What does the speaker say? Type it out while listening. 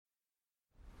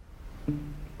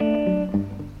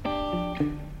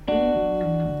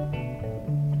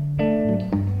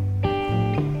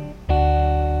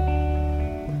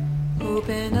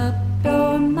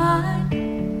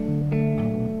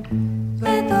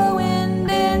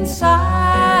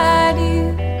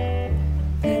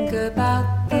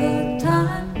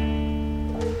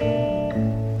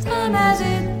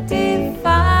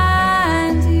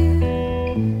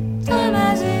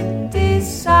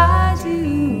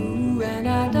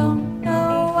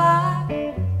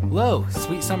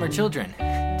summer children.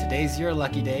 Today's your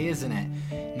lucky day, isn't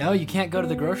it? No, you can't go to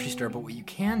the grocery store, but what you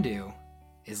can do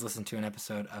is listen to an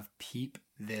episode of Peep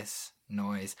This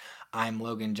Noise. I'm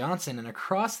Logan Johnson, and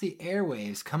across the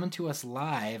airwaves, coming to us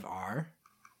live are...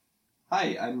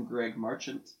 Hi, I'm Greg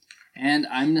Marchant. And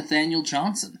I'm Nathaniel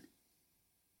Johnson.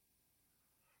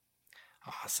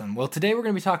 Awesome. Well, today we're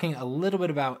going to be talking a little bit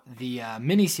about the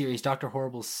mini-series Dr.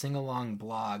 Horrible's Sing-Along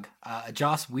Blog, a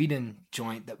Joss Whedon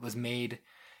joint that was made...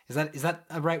 Is that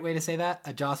a right way to say that?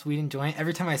 A Joss Whedon joint?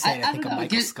 Every time I say it, I think of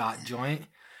Michael Scott joint.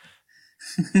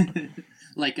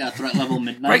 Like Threat Level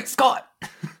Midnight? Great Scott!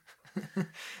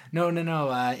 No.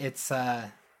 It's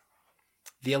The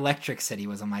Electric City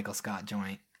was a Michael Scott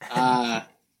joint.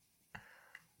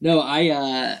 No,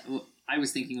 I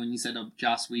was thinking when you said a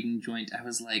Joss Whedon joint, I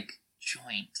was like,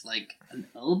 joint? Like an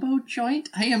elbow joint?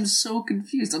 I am so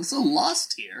confused. I'm so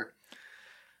lost here.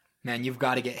 Man, you've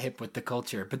got to get hip with the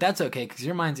culture. But that's okay, because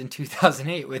your mind's in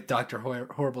 2008 with Dr.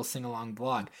 Horrible's Sing-Along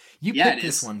Blog. You picked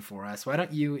this one for us. Why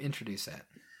don't you introduce it?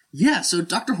 Yeah, so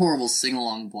Dr. Horrible's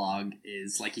Sing-Along Blog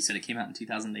is, like you said, it came out in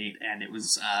 2008, and it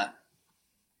was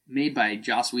made by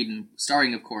Joss Whedon,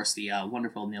 starring, of course, the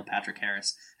wonderful Neil Patrick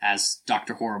Harris as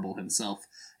Dr. Horrible himself.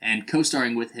 And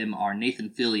co-starring with him are Nathan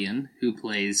Fillion, who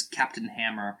plays Captain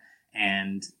Hammer,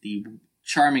 and the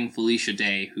charming Felicia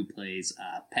Day, who plays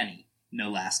Penny. No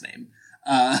last name.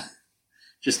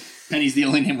 Just Penny's the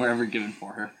only name we're ever given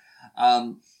for her.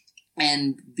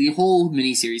 And the whole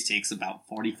miniseries takes about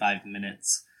 45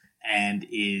 minutes and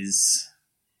it's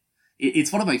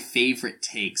one of my favorite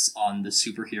takes on the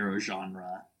superhero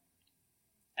genre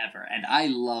ever. And I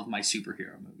love my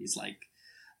superhero movies. Like,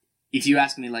 if you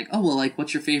ask me, like, oh, well, like,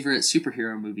 what's your favorite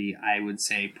superhero movie? I would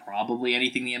say probably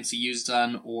anything the MCU's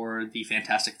done or the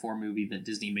Fantastic Four movie that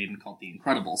Disney made and called The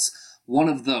Incredibles. One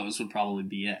of those would probably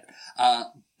be it.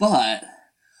 But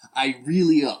I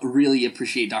really, really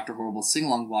appreciate Dr. Horrible's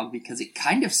Sing-Along Blog because it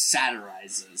kind of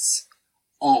satirizes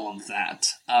all of that.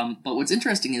 But what's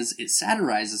interesting is it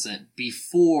satirizes it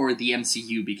before the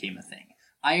MCU became a thing.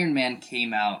 Iron Man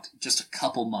came out just a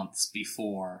couple months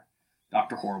before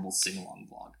Dr. Horrible's Sing-Along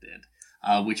Blog did.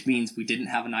 Which means we didn't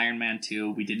have an Iron Man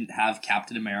 2, we didn't have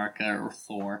Captain America or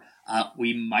Thor.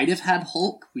 We might have had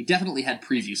Hulk. We definitely had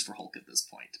previews for Hulk at this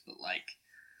point,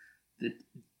 but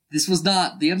this was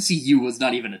not, the MCU was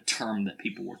not even a term that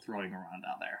people were throwing around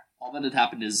out there. All that had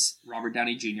happened is Robert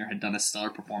Downey Jr. had done a stellar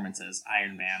performance as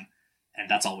Iron Man, and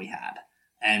that's all we had.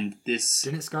 And this...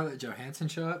 Didn't Scarlett Johansson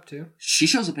show up too? She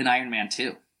shows up in Iron Man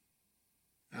 2.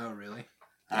 Oh, really?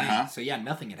 Uh-huh. So yeah,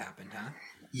 nothing had happened, huh?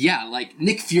 Yeah, like,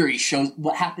 Nick Fury shows...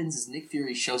 What happens is Nick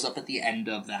Fury shows up at the end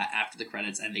of that, after the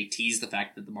credits, and they tease the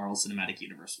fact that the Marvel Cinematic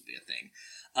Universe will be a thing.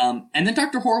 And then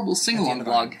Dr. Horrible's Sing-Along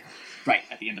Blog... Right,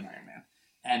 at the end of Iron Man.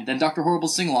 And then Dr.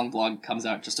 Horrible's Sing-Along Blog comes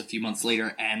out just a few months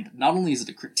later, and not only is it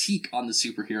a critique on the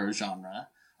superhero genre,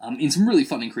 in some really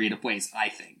fun and creative ways, I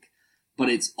think, but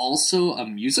it's also a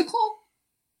musical?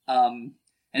 And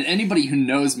anybody who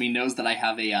knows me knows that I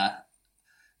have a...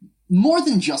 more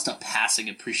than just a passing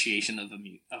appreciation of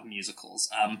musicals.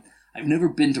 I've never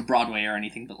been to Broadway or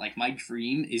anything, but like my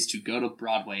dream is to go to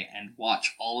Broadway and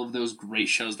watch all of those great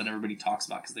shows that everybody talks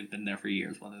about because they've been there for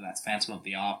years, whether that's Phantom of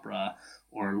the Opera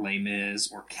or Les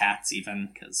Mis or Cats even,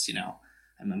 because, you know,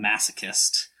 I'm a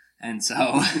masochist. And so,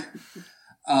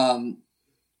 I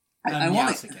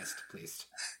want to... Masochist, please.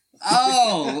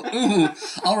 Oh, ooh.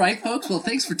 All right, folks. Well,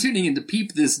 thanks for tuning in to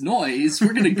Peep This Noise.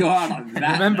 We're going to go out on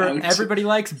that Remember, note. everybody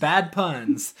likes bad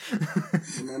puns.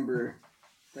 Remember,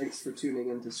 thanks for tuning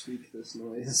in to Speak This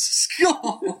Noise. It's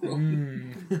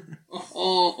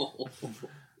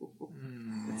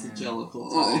a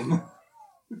jellicle time.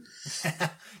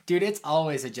 Dude, it's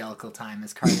always a jellicle time,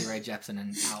 as Carly Rae Jepsen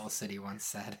in Owl City once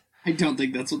said. I don't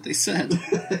think that's what they said.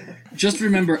 Just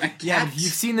remember, a cat... Yeah, if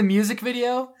you've seen the music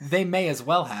video, they may as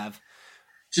well have.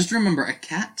 Just remember, a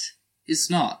cat is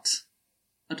not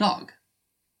a dog.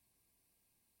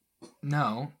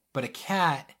 No, but a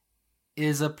cat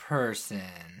is a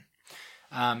person.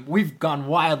 We've gone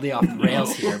wildly off the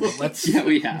rails here, but let's... Yeah,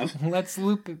 we have. Let's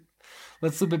loop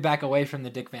it back away from the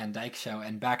Dick Van Dyke Show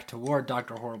and back toward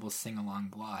Dr. Horrible's Sing-Along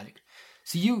Blog.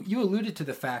 So you alluded to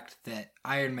the fact that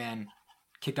Iron Man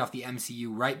kicked off the MCU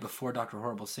right before Dr.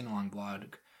 Horrible's Sing-Along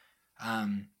Blog.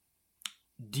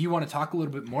 Do you want to talk a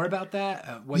little bit more about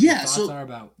that? What your thoughts are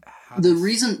about how the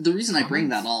reason I bring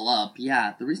that all up,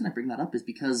 the reason I bring that up is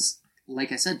because,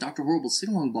 like I said, Dr. Horrible's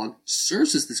Sing-Along Blog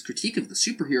serves as this critique of the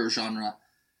superhero genre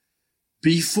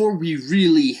before we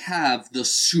really have the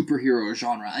superhero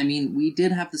genre. I mean, we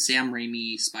did have the Sam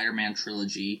Raimi Spider-Man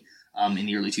trilogy in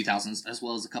the early 2000s, as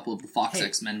well as a couple of the Fox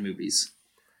X-Men movies.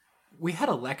 We had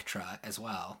Elektra as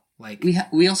well. Like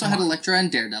we also had Elektra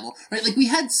and Daredevil, right? Like we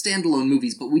had standalone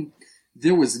movies, but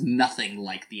there was nothing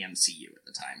like the MCU at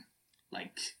the time.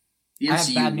 Like the MCU I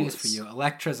have bad news for you.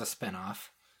 Elektra's a spinoff.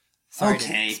 Sorry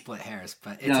to split hairs,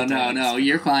 but it's no.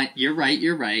 You're fine. You're right.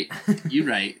 You're right.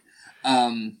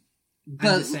 But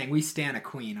I'm just saying, we stand a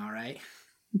queen, all right?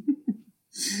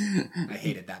 I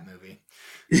hated that movie.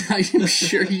 I am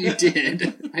sure you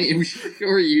did.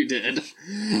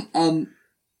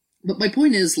 But my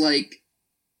point is, like,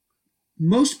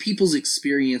 most people's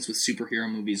experience with superhero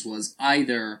movies was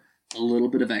either a little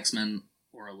bit of X-Men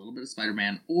or a little bit of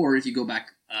Spider-Man, or if you go back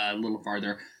a little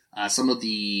farther, some of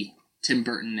the Tim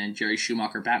Burton and Jerry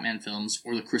Schumacher Batman films,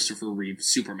 or the Christopher Reeve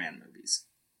Superman movies.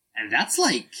 And that's,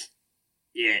 like,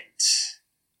 it.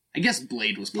 I guess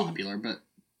Blade was popular, but,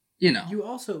 you know.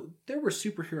 There were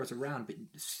superheroes around, but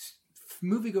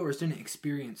moviegoers didn't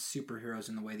experience superheroes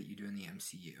in the way that you do in the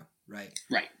MCU, right?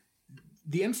 Right.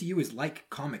 The MCU is like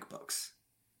comic books.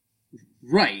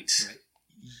 Right.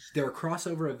 There are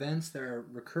crossover events, there are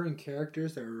recurring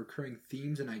characters, there are recurring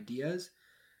themes and ideas.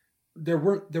 There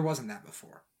wasn't that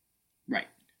before. Right.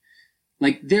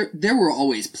 Like, there were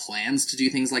always plans to do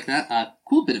things like that.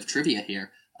 Cool bit of trivia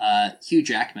here. Hugh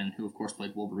Jackman, who of course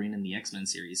played Wolverine in the X-Men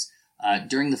series,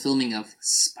 during the filming of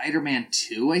Spider-Man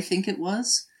 2, I think it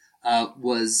was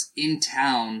in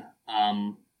town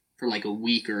for like a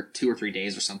week or 2 or 3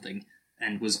 days or something,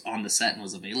 and was on the set and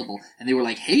was available. And they were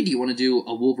like, hey, do you want to do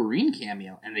a Wolverine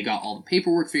cameo? And they got all the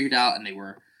paperwork figured out, and they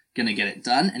were going to get it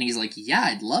done. And he's like, yeah,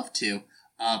 I'd love to.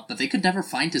 But they could never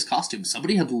find his costume.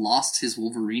 Somebody had lost his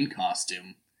Wolverine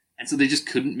costume. And so they just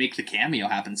couldn't make the cameo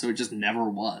happen, so it just never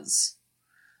was.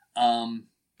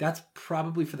 That's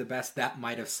probably for the best. That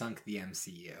might have sunk the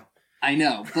MCU. I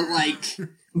know, but like,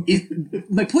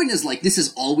 my point is, like, this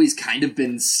has always kind of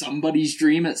been somebody's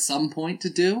dream at some point to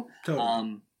do.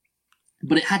 Totally.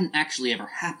 But it hadn't actually ever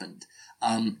happened.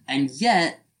 And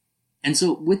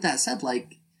so with that said,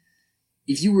 like,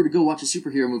 if you were to go watch a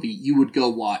superhero movie, you would go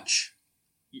watch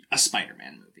a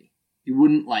Spider-Man movie. You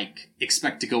wouldn't, like,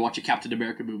 expect to go watch a Captain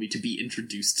America movie to be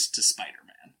introduced to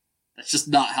Spider-Man. That's just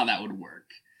not how that would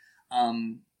work.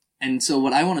 And so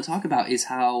what I want to talk about is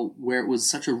how, where it was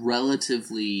such a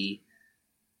relatively,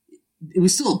 it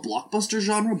was still a blockbuster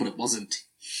genre, but it wasn't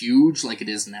huge like it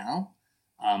is now,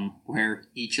 where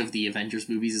each of the Avengers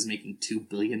movies is making $2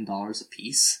 billion a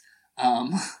piece. How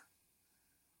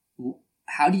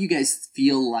do you guys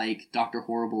feel like Dr.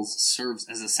 Horribles serves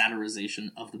as a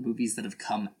satirization of the movies that have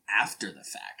come after the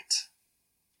fact?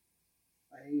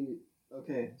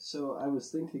 Okay, so I was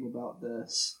thinking about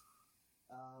this,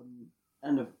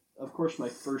 and of course my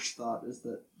first thought is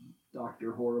that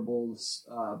Dr. Horrible's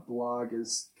blog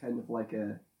is kind of like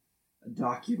a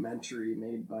documentary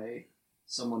made by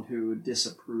someone who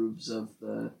disapproves of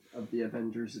the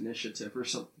Avengers Initiative or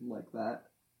something like that,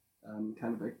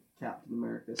 kind of a Captain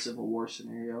America Civil War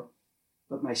scenario.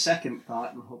 But my second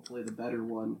thought, and hopefully the better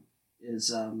one,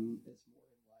 is more in line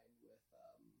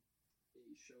with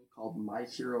a show called My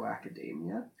Hero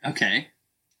Academia. Okay.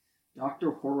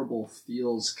 Dr. Horrible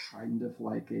feels kind of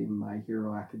like a My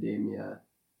Hero Academia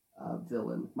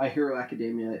villain. My Hero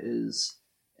Academia is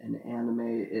an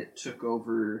anime. It took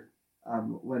over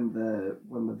when the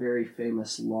very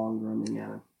famous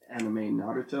long-running anime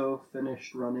Naruto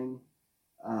finished running.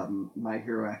 My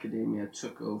Hero Academia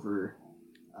took over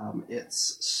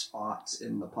its spot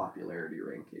in the popularity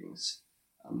rankings.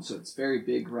 So it's very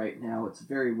big right now. It's a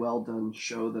very well done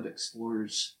show that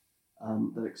explores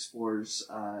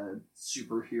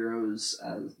superheroes,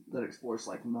 that explores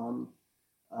like non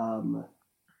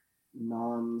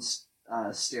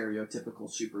stereotypical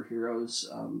superheroes,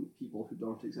 people who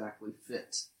don't exactly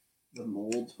fit the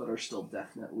mold but are still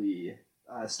definitely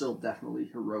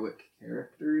heroic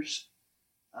characters.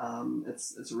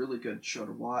 It's a really good show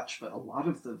to watch, but a lot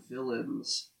of the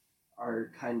villains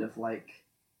are kind of like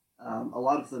a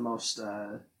lot of the most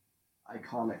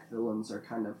iconic villains are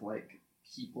kind of like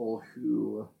people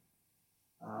who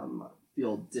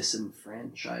feel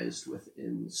disenfranchised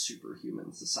within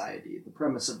superhuman society. The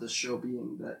premise of this show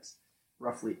being that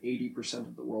roughly 80%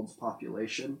 of the world's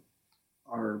population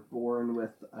are born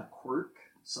with a quirk,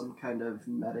 some kind of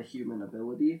metahuman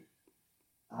ability.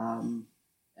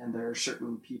 And there are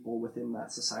certain people within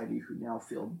that society who now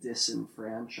feel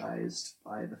disenfranchised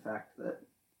by the fact that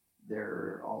there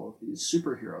are all of these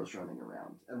superheroes running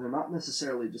around. And they're not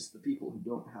necessarily just the people who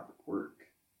don't have a quirk.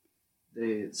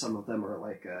 Some of them are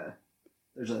like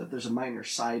there's a minor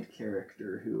side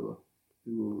character who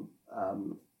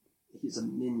he's a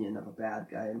minion of a bad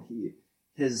guy, and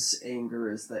his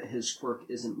anger is that his quirk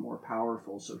isn't more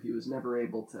powerful, so he was never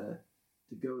able to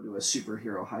go to a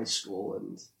superhero high school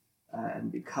and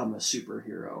and become a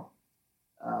superhero.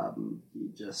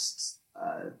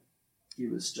 He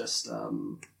was just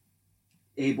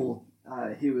able.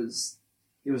 He was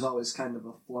always kind of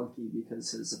a flunky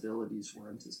because his abilities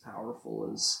weren't as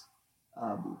powerful as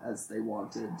they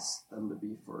wanted them to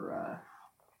be for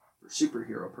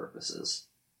superhero purposes.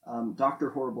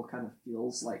 Dr. Horrible kind of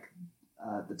feels like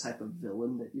the type of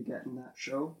villain that you get in that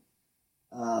show,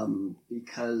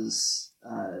 because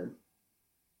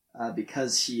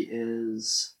he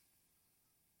is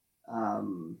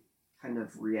kind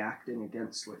of reacting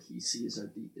against what he sees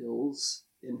are the ills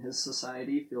in his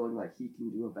society, feeling like he can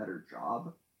do a better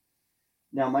job.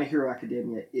 Now, My Hero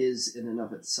Academia is in and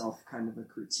of itself kind of a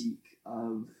critique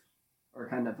of, or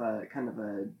kind of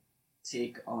a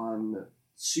take on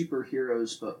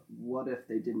superheroes, but what if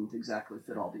they didn't exactly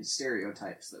fit all these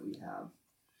stereotypes that we have?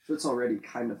 So it's already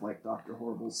kind of like Dr.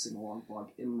 Horrible's sing-along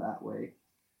blog in that way.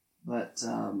 But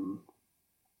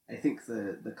I think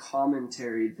the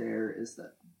commentary there is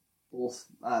that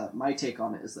my take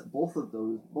on it is that both of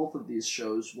these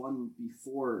shows, one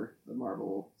before the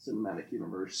Marvel Cinematic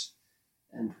Universe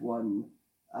and one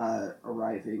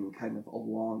arriving kind of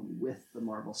along with the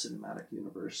Marvel Cinematic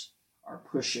Universe, are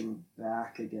pushing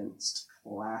back against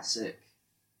classic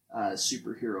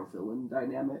superhero villain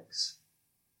dynamics.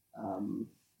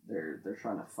 They're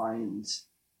trying to find,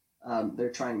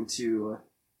 they're trying to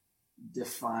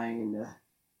define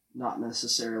not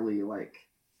necessarily like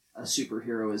a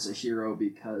superhero is a hero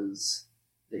because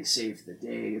they save the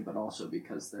day, but also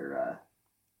because they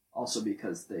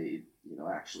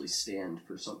actually stand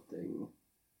for something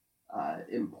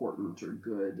important or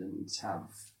good and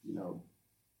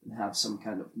have some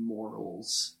kind of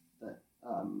morals that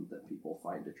people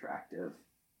find attractive.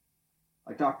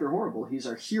 Like Dr. Horrible, he's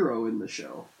our hero in the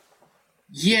show.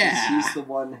 Yeah, he's the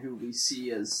one who we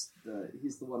see as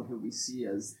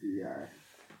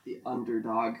the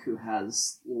underdog who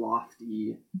has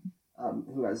lofty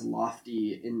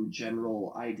in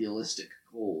general idealistic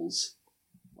goals,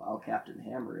 while Captain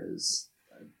Hammer is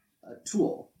a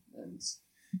tool, and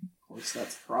of course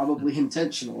that's probably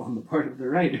intentional on the part of the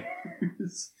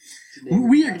writers.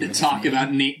 We are going to talk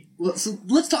about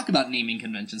let's talk about naming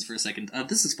conventions for a second.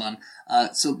 This is fun.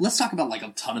 So let's talk about like a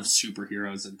ton of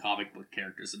superheroes and comic book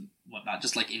characters and whatnot,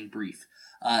 just like in brief.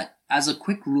 As a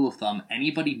quick rule of thumb,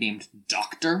 anybody named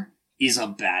Doctor is a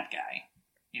bad guy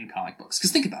in comic books.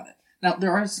 Because think about it. Now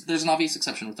there's an obvious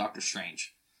exception with Doctor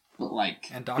Strange, but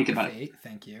and Dr. Fate.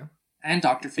 Thank you. And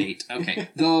Dr. Fate. Okay,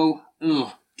 though.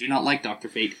 Do not like Dr.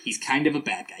 Fate. He's kind of a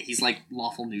bad guy. He's like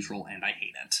lawful neutral, and I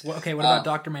hate it. Well, okay, what about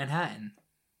Dr. Manhattan?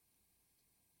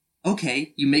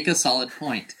 Okay, you make a solid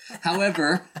point.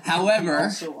 However,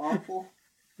 also awful.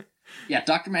 Yeah,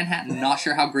 Dr. Manhattan, not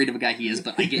sure how great of a guy he is,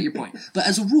 but I get your point. But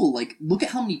as a rule, like, look at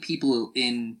how many people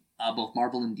in both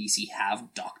Marvel and DC have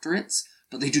doctorates,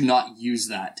 but they do not use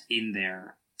that in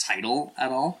their title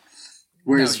at all.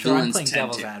 Whereas villains I'm playing tend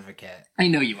devil's to. advocate. I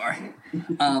know you are.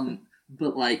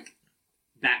 But like,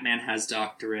 Batman has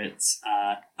doctorates,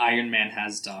 Iron Man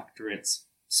has doctorates,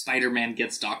 Spider-Man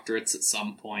gets doctorates at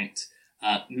some point,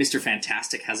 Mr.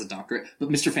 Fantastic has a doctorate, but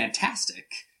Mr.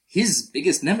 Fantastic, his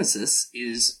biggest nemesis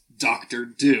is Doctor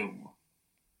Doom.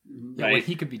 Yeah, right? well,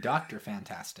 he could be Dr.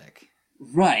 Fantastic.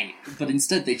 Right, but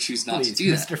instead they choose not to do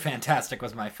that. Mr. Fantastic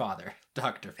was my father.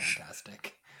 Dr.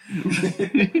 Fantastic.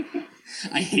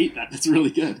 I hate that. That's really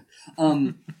good.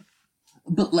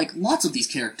 But like lots of these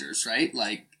characters, right?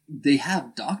 Like they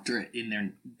have doctorates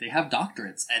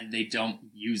and they don't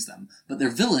use them, but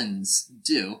their villains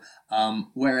do.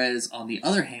 Whereas on the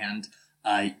other hand,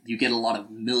 you get a lot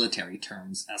of military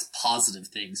terms as positive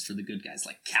things for the good guys,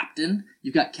 like Captain.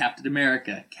 You've got Captain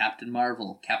America, Captain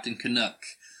Marvel, Captain Canuck,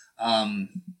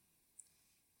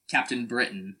 Captain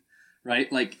Britain, right?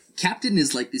 Like Captain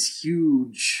is like this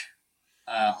huge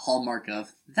hallmark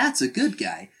of that's a good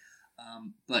guy.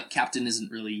 But Captain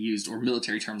isn't really used, or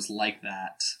military terms like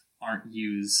that aren't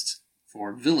used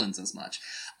for villains as much.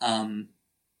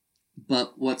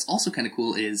 But what's also kind of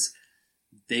cool is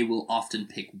they will often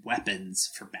pick weapons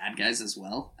for bad guys as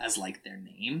well as like their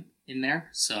name in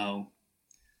there. So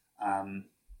I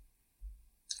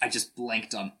just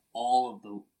blanked on all of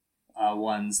the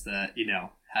ones that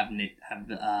have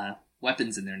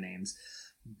weapons in their names.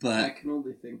 But I can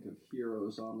only think of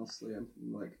heroes, honestly. I'm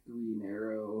thinking like Green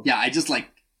Arrow. Yeah,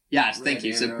 thank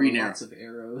you. Arrow, So Green Arrow. Lots of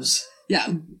arrows. Yeah,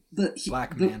 but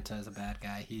Black Manta is a bad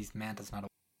guy. Manta's not a...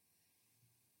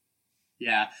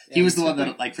 Yeah, he was the one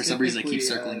that, like, for some reason I keep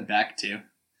circling back to.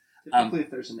 Typically, if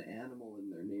there's an animal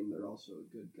in their name, they're also a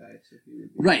good guy. So he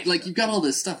would be right, like, you've got all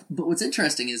this stuff. But what's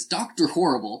interesting is Dr.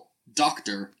 Horrible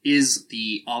Doctor is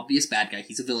the obvious bad guy.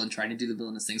 He's a villain trying to do the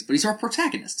villainous things, but he's our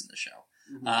protagonist in the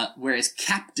show. Whereas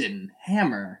Captain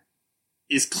Hammer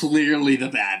is clearly the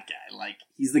bad guy. Like,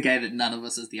 he's the guy that none of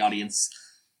us as the audience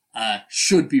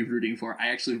should be rooting for. I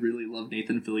actually really love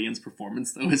Nathan Fillion's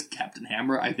performance, though, as Captain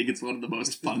Hammer. I think it's one of the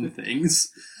most fun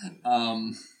things.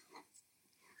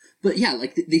 But yeah,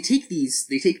 like, they take these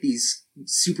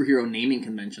superhero naming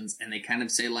conventions and they kind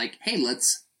of say, like, hey,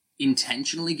 let's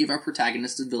intentionally give our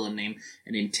protagonist a villain name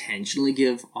and intentionally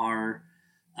give our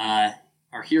villain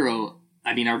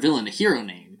a hero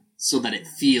name so that it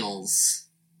feels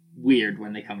weird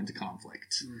when they come into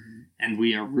conflict and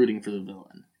we are rooting for the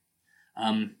villain.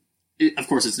 Of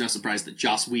course, it's no surprise that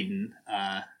Joss Whedon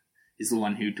is the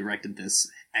one who directed this,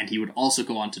 and he would also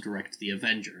go on to direct The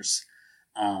Avengers.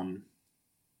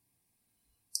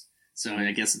 So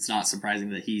I guess it's not surprising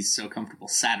that he's so comfortable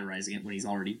satirizing it when he's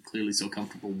already clearly so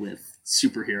comfortable with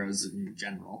superheroes in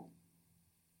general.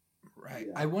 Right.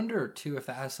 Yeah. I wonder, too, if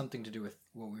that has something to do with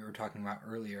what we were talking about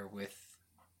earlier with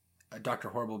Dr.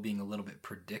 Horrible being a little bit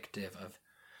predictive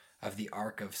of the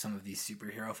arc of some of these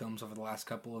superhero films over the last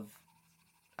couple of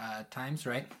times,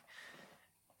 right?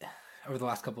 Over the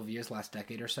last couple of years, last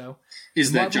decade or so.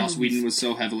 Is that Joss Whedon was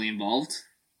so heavily involved?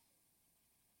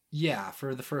 Yeah,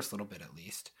 for the first little bit at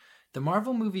least. The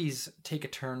Marvel movies take a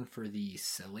turn for the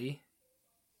silly.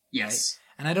 Yes.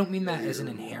 Right? And I don't mean that as an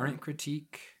inherent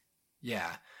critique. Yeah.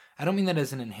 I don't mean that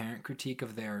as an inherent critique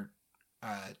of their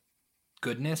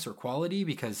goodness or quality,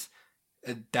 because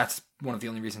that's one of the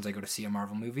only reasons I go to see a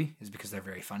Marvel movie, is because they're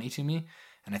very funny to me.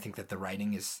 And I think that the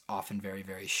writing is often very,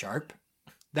 very sharp.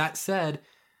 That said,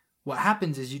 what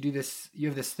happens is you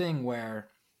have this thing where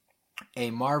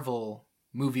a Marvel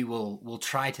movie will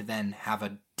try to then have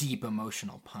a deep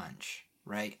emotional punch,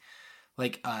 right?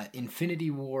 Like Infinity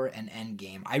War and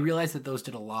Endgame. I realize that those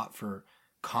did a lot for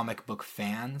comic book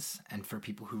fans and for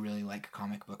people who really like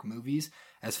comic book movies,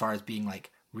 as far as being like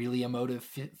really emotive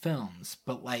films,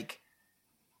 but like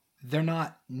they're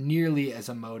not nearly as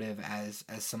emotive as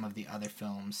some of the other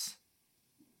films,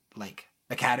 like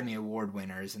Academy Award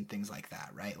winners and things like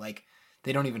that, right? Like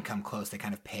they don't even come close. They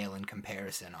kind of pale in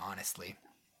comparison, honestly.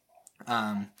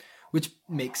 Which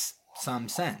makes some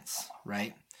sense,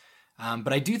 right?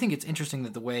 But I do think it's interesting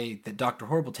that the way that Dr.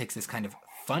 Horrible takes this kind of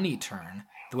funny turn,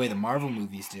 the way the Marvel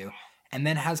movies do, and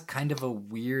then has kind of a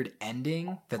weird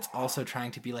ending that's also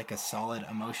trying to be like a solid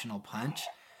emotional punch,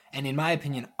 and in my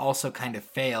opinion also kind of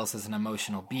fails as an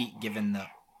emotional beat given the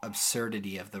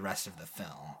absurdity of the rest of the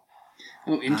film.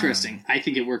 Oh, interesting. I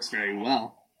think it works very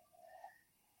well.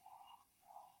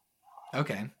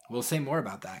 Okay, we'll say more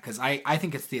about that, because I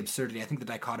think it's the absurdity. I think the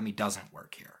dichotomy doesn't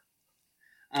work here.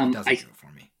 It doesn't do it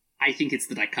for me. I think it's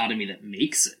the dichotomy that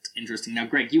makes it interesting. Now,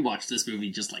 Greg, you watched this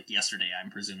movie just like yesterday, I'm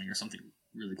presuming, or something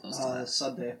really close to that.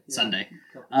 Sunday. Yeah, Sunday.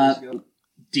 A couple days ago.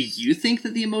 Do you think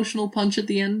that the emotional punch at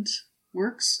the end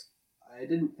works? I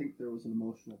didn't think there was an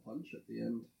emotional punch at the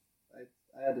end. I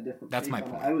had a different. That's take my on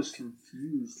point. it. I was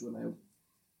confused when I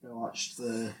watched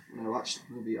the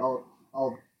movie. I'll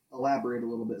elaborate a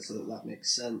little bit so that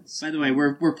makes sense. By the way,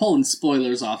 we're pulling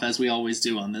spoilers off as we always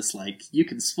do on this. Like, you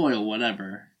can spoil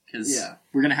whatever, because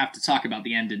we're gonna have to talk about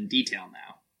the end in detail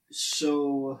now.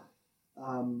 So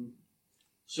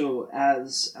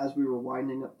as we were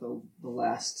winding up the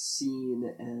last scene,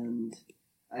 and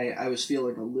I was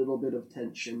feeling a little bit of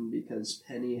tension because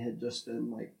Penny had just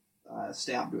been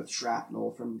stabbed with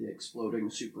shrapnel from the exploding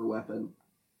super weapon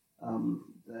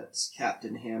that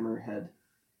Captain Hammer had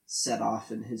set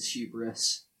off in his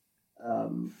hubris,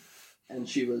 and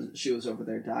she was over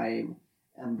there dying,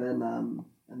 and then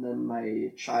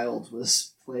my child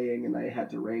was playing, and I had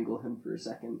to wrangle him for a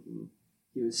second, and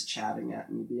he was chatting at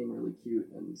me, being really cute,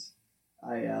 and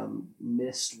I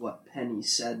missed what Penny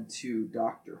said to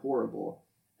Dr. Horrible,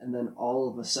 and then all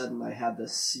of a sudden I had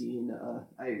this scene.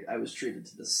 I was treated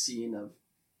to this scene of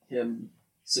him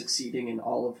succeeding in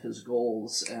all of his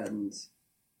goals and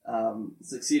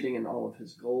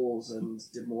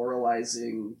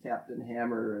demoralizing Captain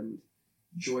Hammer and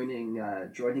joining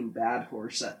Bad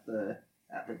Horse at the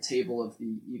table of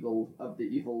the Evil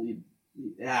League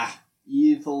of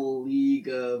Evil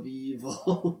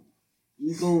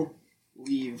Eagle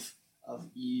Leave of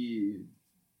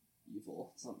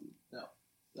Evil something. No.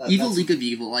 League of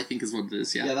Evil, I think is what it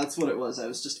is, yeah. Yeah, that's what it was. I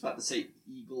was just about to say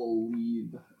Eagle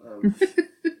League of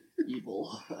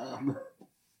Evil.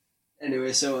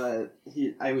 Anyway, so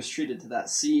I was treated to that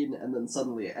scene, and then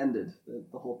suddenly it ended.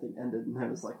 The whole thing ended, and I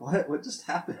was like, what just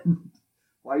happened?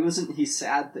 Why wasn't he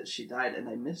sad that she died? And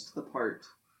I missed the part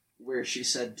where she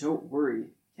said, "Don't worry,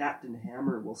 Captain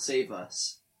Hammer will save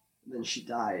us." And then she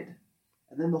died.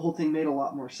 And then the whole thing made a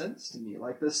lot more sense to me.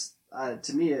 Like this,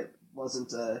 to me, it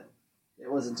wasn't a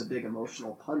big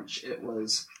emotional punch. It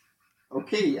was,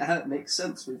 okay, yeah, it makes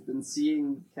sense. We've been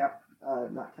seeing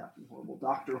not Captain Horrible,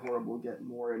 Dr. Horrible get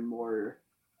more and more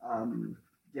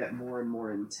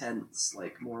intense,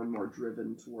 like more and more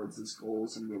driven towards his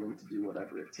goals and willing to do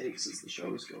whatever it takes as the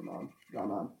show has gone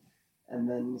on. And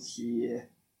then he,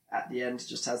 at the end,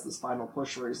 just has this final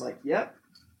push where he's like, yep,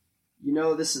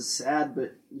 this is sad,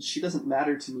 but she doesn't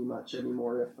matter to me much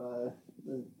anymore. If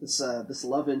this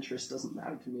love interest doesn't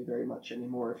matter to me very much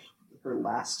anymore, if her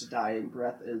last dying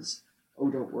breath is, oh,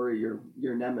 don't worry,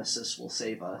 your nemesis will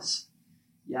save us.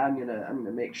 Yeah, I'm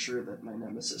gonna make sure that my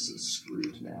nemesis is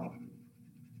screwed now.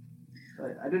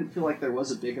 But I didn't feel like there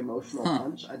was a big emotional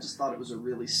punch. I just thought it was a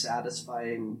really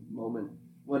satisfying moment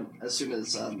as soon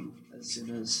as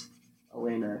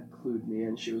Elena clued me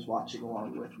and she was watching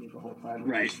along with me the whole time.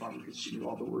 Which was fun because she knew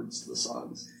all the words to the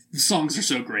songs. The songs are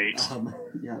so great.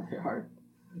 Yeah, they are.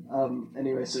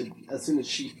 Anyway, so as soon as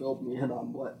she filled me in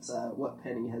on what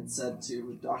Penny had said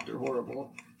to Dr.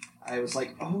 Horrible, I was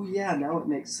like, oh yeah, now it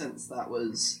makes sense.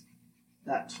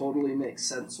 That totally makes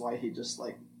sense why he just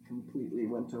like completely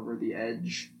went over the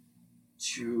edge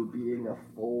to being a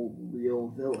full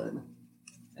real villain.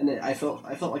 And I felt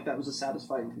like that was a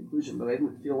satisfying conclusion, but I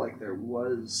didn't feel like there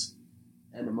was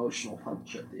an emotional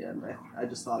punch at the end. I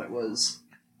just thought it was,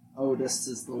 oh, this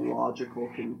is the logical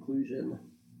conclusion,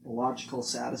 the logical,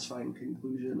 satisfying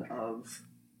conclusion of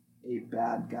a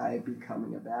bad guy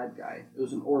becoming a bad guy. It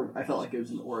was I felt like it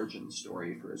was an origin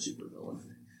story for a supervillain.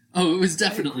 Oh, it was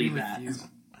definitely that.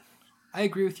 I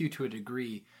agree with you to a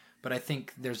degree, but I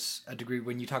think there's a degree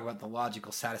when you talk about the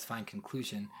logical, satisfying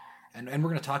conclusion, and we're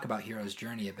going to talk about Hero's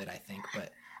journey a bit, I think,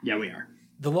 but... Yeah, we are.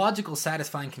 The logical,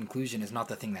 satisfying conclusion is not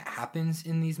the thing that happens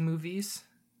in these movies,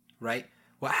 right?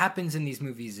 What happens in these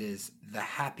movies is the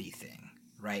happy thing,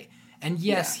 right? And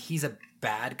yes, he's a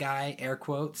bad guy, air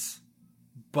quotes,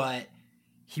 but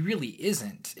he really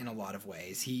isn't in a lot of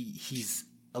ways. He's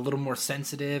a little more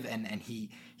sensitive, and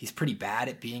he's pretty bad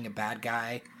at being a bad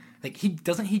guy. Like,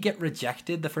 doesn't he get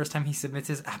rejected the first time he submits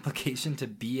his application to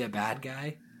be a bad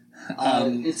guy?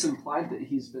 It's implied that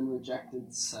he's been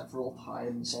rejected several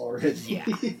times already. Yeah.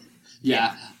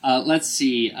 Yeah. Let's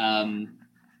see. A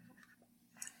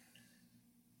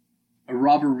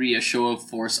robbery, a show of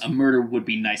force, a murder would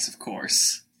be nice, of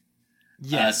course.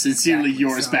 Yes, sincerely exactly.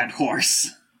 yours, Bad Horse.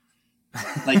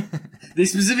 Like, they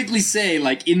specifically say,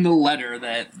 like, in the letter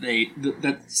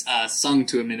that's sung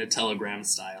to him in a telegram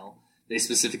style, they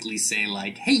specifically say,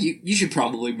 like, hey, you should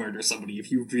probably murder somebody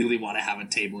if you really want to have a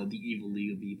table at the Evil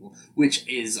League of Evil, which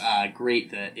is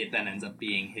great that it then ends up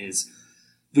being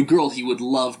the girl he would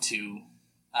love to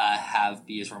have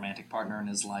be his romantic partner in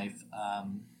his life,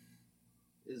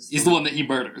 is the one that he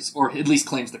murders, or at least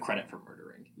claims the credit for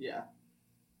murdering. Yeah.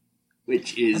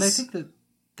 Which is... And I think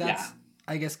that's,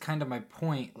 I guess, kind of my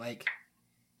point. Like,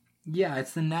 yeah,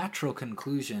 it's the natural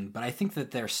conclusion, but I think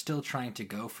that they're still trying to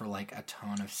go for, like, a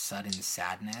tone of sudden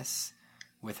sadness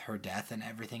with her death and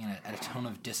everything, and a tone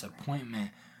of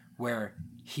disappointment where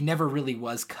he never really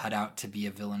was cut out to be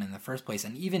a villain in the first place.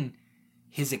 And even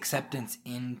his acceptance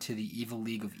into the Evil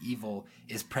League of Evil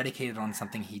is predicated on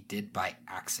something he did by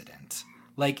accident.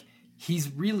 Like, he's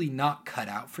really not cut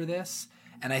out for this,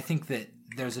 and I think that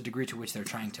there's a degree to which they're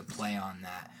trying to play on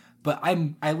that. But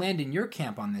I land in your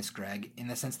camp on this, Greg, in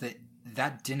the sense that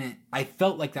I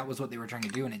felt like that was what they were trying to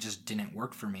do, and it just didn't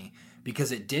work for me,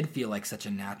 because it did feel like such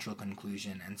a natural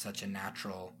conclusion and such a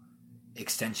natural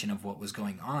extension of what was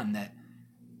going on that,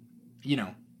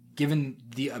 given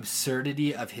the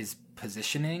absurdity of his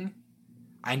positioning,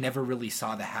 I never really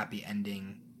saw the happy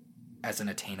ending as an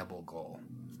attainable goal,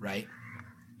 right?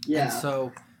 Yeah. And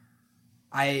so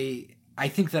I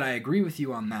think that I agree with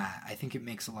you on that. I think it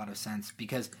makes a lot of sense,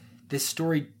 because this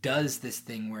story does this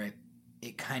thing where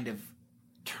it kind of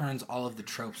turns all of the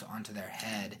tropes onto their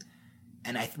head.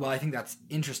 And I think that's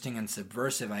interesting and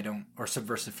subversive. Or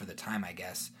subversive for the time, I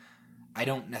guess. I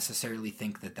don't necessarily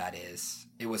think that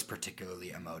it was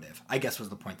particularly emotive, I guess, was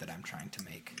the point that I'm trying to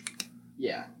make.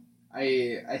 Yeah.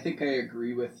 I think I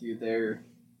agree with you there.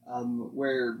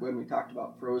 Where when we talked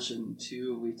about Frozen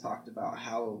 2, we talked about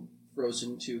how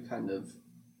Frozen 2 kind of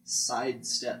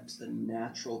sidestepped the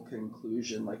natural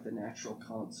conclusion, like the natural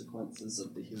consequences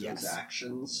of the hero's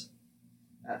actions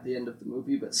at the end of the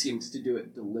movie, but seemed to do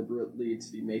it deliberately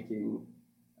to be making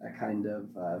a kind of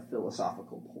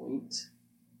philosophical point.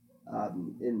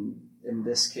 In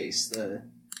this case,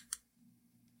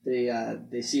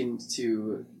 they seemed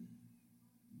to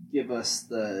give us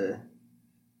the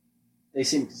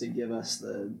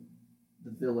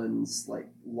villain's, like,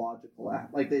 logical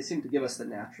act. Like, they seem to give us the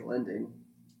natural ending,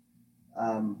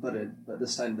 But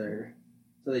this time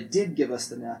they did give us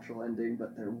the natural ending,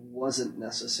 but there wasn't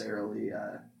necessarily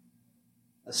a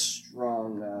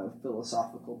strong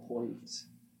philosophical point,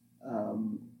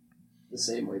 the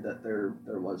same way that there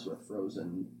was with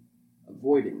Frozen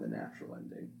avoiding the natural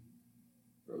ending.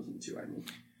 Frozen 2, I mean.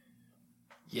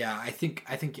 Yeah, I think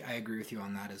I agree with you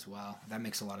on that as well. That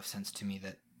makes a lot of sense to me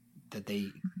that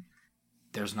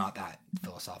there's not that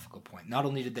philosophical point. Not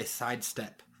only did they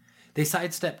sidestepped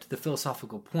the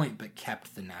philosophical point, but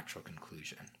kept the natural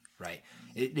conclusion, right?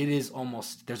 It is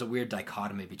almost, there's a weird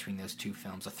dichotomy between those two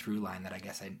films, a through line that I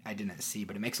guess I didn't see,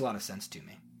 but it makes a lot of sense to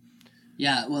me.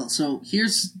 Yeah, well, so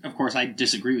here's, of course, I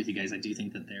disagree with you guys. I do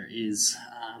think that there is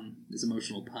this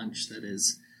emotional punch that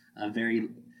is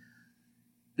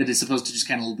that is supposed to just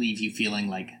kind of leave you feeling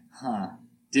like,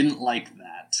 didn't like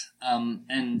that.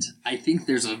 And I think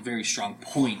there's a very strong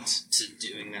point to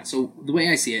doing that. So the way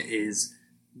I see it is,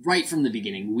 right from the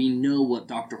beginning, we know what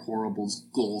Dr. Horrible's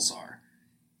goals are.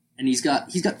 And he's got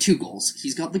two goals.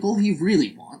 He's got the goal he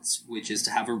really wants, which is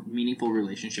to have a meaningful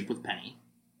relationship with Penny.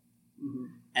 Mm-hmm.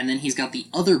 And then he's got the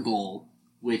other goal,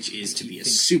 which is to be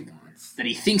that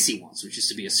he thinks he wants, which is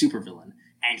to be a supervillain.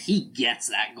 And he gets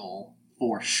that goal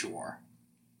for sure.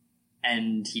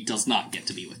 And he does not get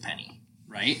to be with Penny,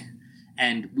 right?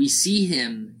 And we see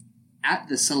him at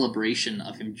the celebration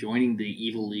of him joining the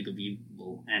Evil League of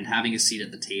Evil and having a seat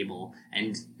at the table,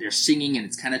 and they're singing, and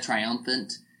it's kind of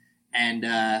triumphant. And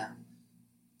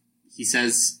he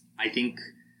says, I think,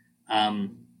 I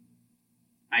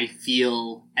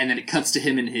feel... And then it cuts to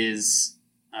him in his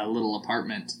little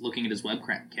apartment looking at his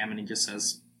webcam, and he just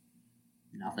says,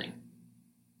 nothing.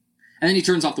 And then he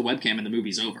turns off the webcam, and the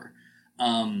movie's over.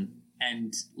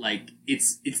 And, like,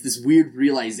 it's this weird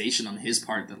realization on his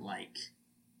part that, like,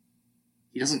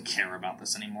 he doesn't care about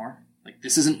this anymore. Like,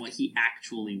 this isn't what he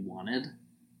actually wanted.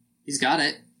 He's got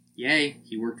it. Yay.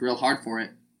 He worked real hard for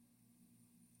it.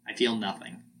 I feel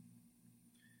nothing.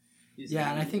 He's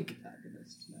and I think...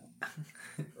 antagonist now.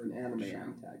 Or an anime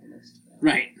antagonist now.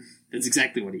 Right. That's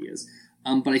exactly what he is.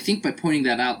 But I think by pointing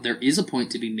that out, there is a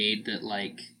point to be made that,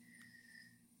 like,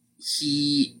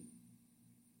 he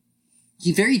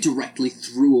very directly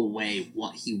threw away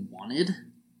what he wanted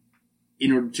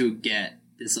in order to get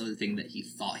this other thing that he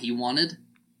thought he wanted.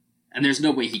 And there's no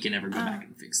way he can ever go back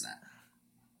and fix that.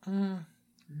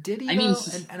 Did he, I mean,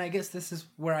 and I guess this is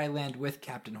where I land with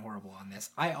Captain Horrible on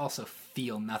this. I also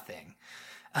feel nothing.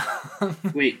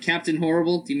 Wait, Captain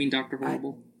Horrible? Do you mean Dr.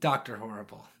 Horrible? Dr.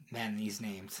 Horrible. Man, these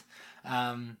names.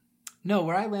 No,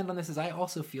 where I land on this is I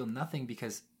also feel nothing,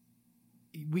 because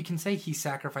we can say he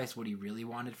sacrificed what he really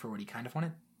wanted for what he kind of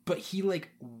wanted, but he,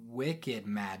 like, wicked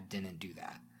mad didn't do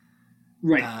that.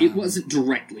 Right. It wasn't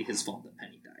directly his fault that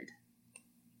Penny died.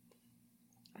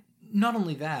 Not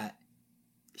only that,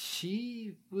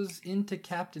 she was into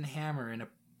Captain Hammer in a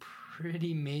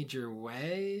pretty major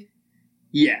way.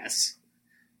 Yes.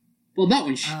 Well, not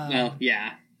when she... well,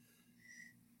 yeah.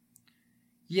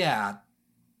 Yeah.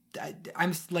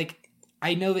 I'm, like...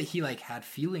 I know that he, like, had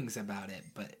feelings about it,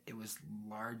 but it was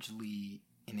largely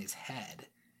in his head,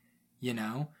 you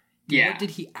know? Yeah. What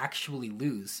did he actually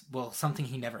lose? Well, something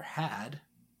he never had,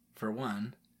 for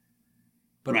one.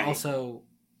 But right. Also,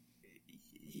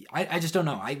 I just don't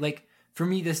know. For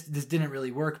me, this didn't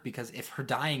really work, because if her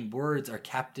dying words are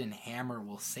Captain Hammer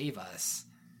will save us,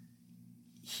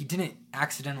 he didn't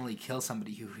accidentally kill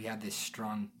somebody who he had this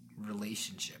strong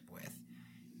relationship with.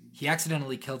 He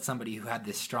accidentally killed somebody who had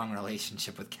this strong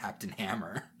relationship with Captain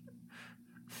Hammer.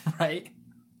 Right?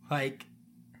 Like,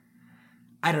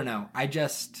 I don't know. I don't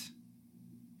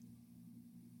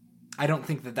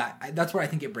think that's where I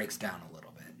think it breaks down a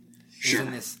little bit. Sure.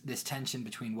 In this tension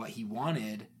between what he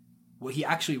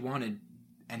actually wanted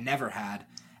and never had,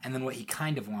 and then what he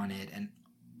kind of wanted and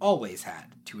always had,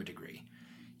 to a degree.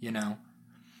 You know?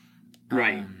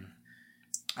 Right.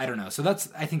 I don't know. So that's,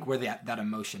 I think, where that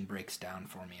emotion breaks down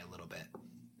for me a little bit.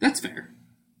 That's fair.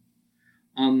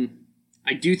 I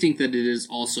do think that it is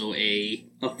also a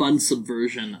fun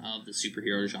subversion of the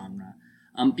superhero genre.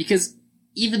 Because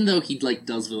even though he, like,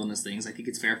 does villainous things, I think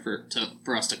it's fair for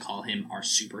us to call him our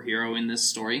superhero in this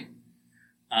story.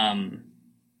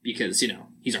 Because, you know,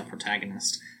 he's our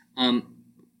protagonist.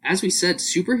 As we said,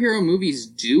 superhero movies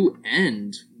do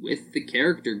end with the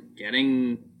character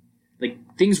getting... Like,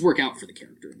 things work out for the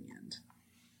character in the end.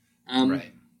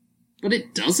 Right. But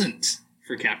it doesn't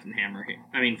for Captain Hammer here.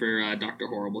 I mean, for Dr.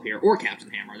 Horrible here, or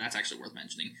Captain Hammer. That's actually worth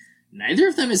mentioning. Neither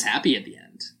of them is happy at the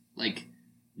end. Like,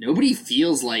 nobody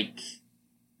feels like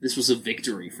this was a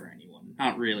victory for anyone.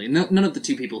 Not really. None of the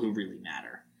two people who really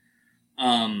matter.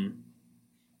 And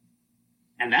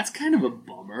that's kind of a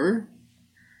bummer.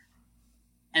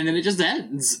 and then it just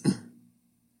ends.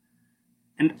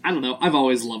 And I don't know, I've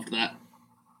always loved that.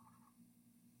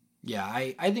 Yeah,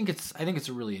 I think it's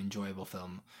a really enjoyable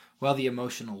film. While the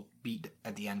emotional beat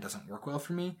at the end doesn't work well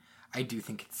for me, I do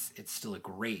think it's still a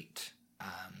great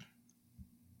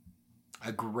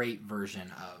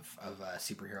version of a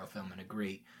superhero film and a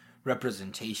great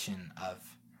representation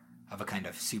of a kind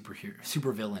of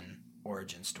supervillain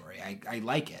origin story. I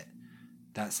like it.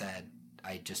 That said,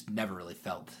 I just never really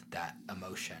felt that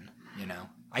emotion, you know?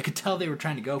 I could tell they were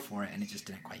trying to go for it, and it just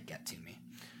didn't quite get to me.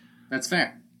 That's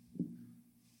fair.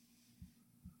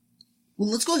 Well,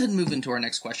 let's go ahead and move into our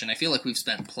next question. I feel like we've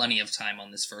spent plenty of time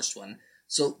on this first one.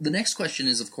 So the next question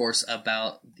is, of course,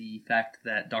 about the fact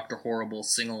that Dr.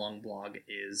 Horrible's Sing-Along Blog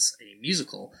is a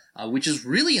musical, which is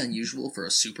really unusual for a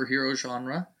superhero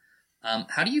genre.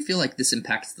 How do you feel like this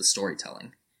impacts the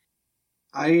storytelling?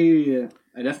 I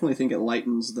definitely think it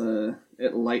lightens the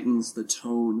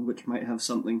tone, which might have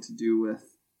something to do with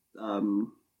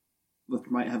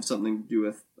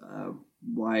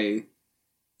why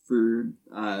for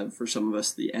some of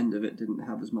us the end of it didn't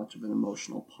have as much of an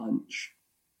emotional punch.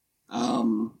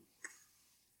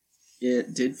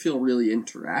 It did feel really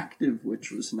interactive,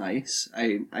 which was nice.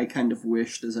 I kind of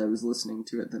wished as I was listening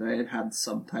to it that I had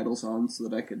subtitles on so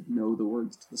that I could know the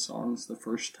words to the songs the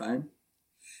first time.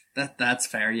 That's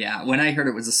fair, yeah. When I heard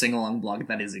it was a sing-along blog,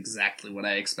 that is exactly what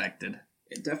I expected.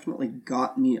 It definitely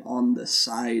got me on the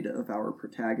side of our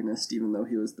protagonist, even though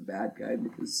he was the bad guy,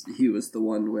 because he was the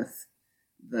one with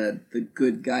the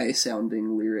good guy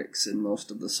sounding lyrics in most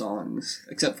of the songs,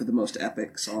 except for the most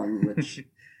epic song, which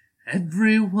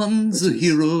everyone's a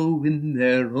hero in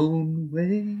their own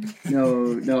way.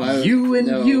 No, you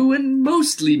and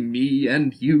mostly me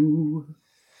and you.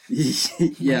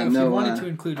 Yeah, if no. we wanted to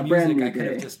include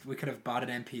music, we could have bought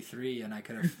an MP3 and I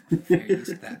could have fair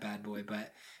used that bad boy.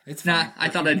 But it's fine. Nah, I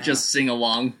thought I'd just sing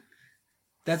along.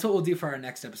 That's what we'll do for our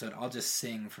next episode. I'll just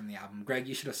sing from the album. Greg,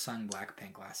 you should have sung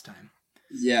Blackpink last time.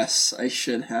 Yes, I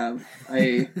should have.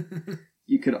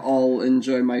 You could all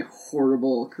enjoy my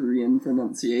horrible Korean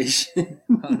pronunciation.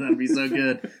 Oh, that'd be so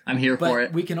good. I'm here for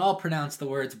it. We can all pronounce the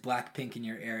words Blackpink in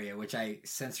your area, which I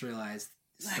since realized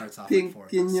starts off Blackpink with 4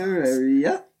 in your songs.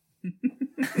 area.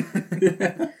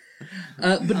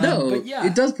 But yeah.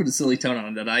 It does put a silly tone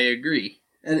on it. I agree.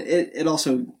 And it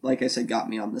also, like I said, got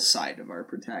me on the side of our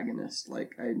protagonist.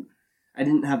 Like, I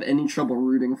didn't have any trouble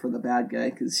rooting for the bad guy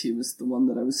because he was the one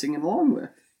that I was singing along with.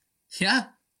 Yeah.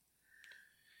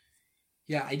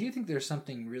 Yeah, I do think there's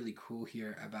something really cool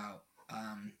here about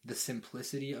the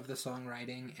simplicity of the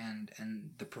songwriting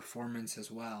and the performance as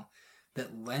well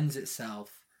that lends itself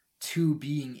to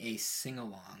being a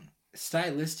sing-along.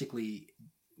 Stylistically,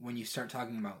 when you start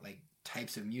talking about like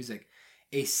types of music,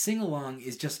 a sing-along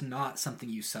is just not something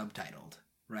you subtitled,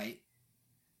 right?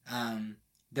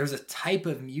 There's a type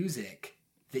of music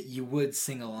that you would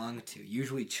sing along to.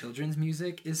 Usually children's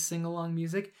music is sing-along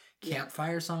music.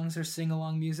 Campfire songs are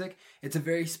sing-along music. It's a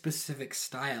very specific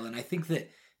style, and I think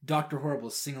that Dr.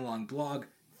 Horrible's Sing-Along Blog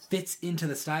fits into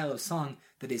the style of song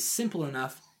that is simple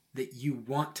enough that you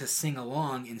want to sing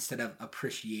along instead of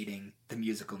appreciating the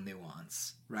musical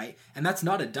nuance, right? And that's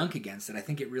not a dunk against it. I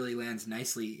think it really lands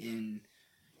nicely in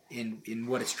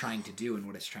what it's trying to do and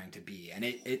what it's trying to be. And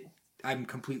I'm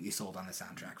completely sold on the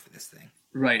soundtrack for this thing.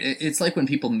 Right. It's like when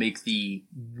people make the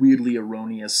weirdly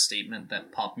erroneous statement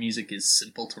that pop music is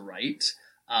simple to write.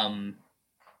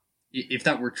 If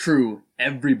that were true,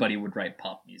 everybody would write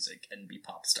pop music and be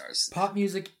pop stars. Pop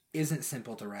music isn't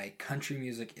simple to write. Country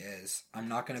music is. I'm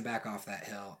not going to back off that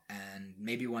hill, and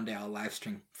maybe one day I'll live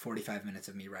stream 45 minutes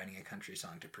of me writing a country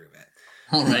song to prove it.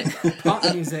 All right. Pop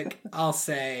music, I'll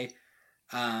say,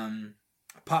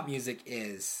 pop music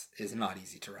is not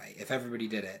easy to write. If everybody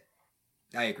did it,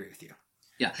 I agree with you.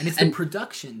 Yeah. And it's the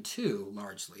production, too,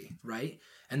 largely, right?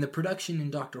 And the production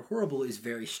in Dr. Horrible is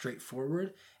very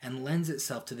straightforward and lends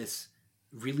itself to this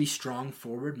really strong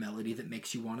forward melody that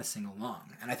makes you want to sing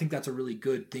along. And I think that's a really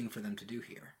good thing for them to do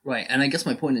here. Right, and I guess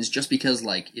my point is just because,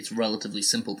 like, it's relatively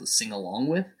simple to sing along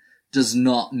with does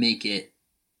not make it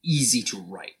easy to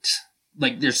write.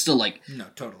 Like, there's still, like... No,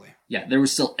 totally. Yeah, there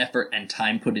was still effort and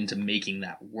time put into making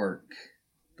that work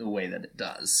the way that it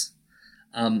does.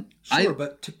 Sure,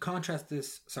 but to contrast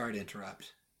this... Sorry to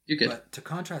interrupt. You're good. But to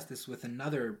contrast this with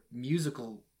another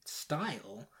musical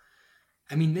style,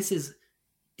 I mean, this is...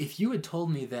 If you had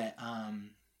told me that...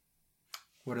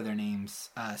 what are their names?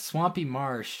 Swampy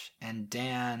Marsh and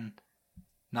Dan...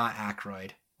 Not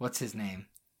Aykroyd. What's his name?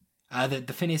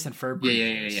 The Phineas and Ferb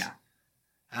brothers. Yeah.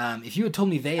 If you had told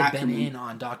me they had Ackerman. been in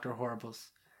on Dr. Horrible's...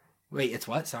 Wait, it's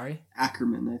what? Sorry?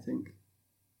 Ackerman, I think.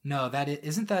 No,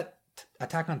 isn't that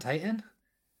Attack on Titan?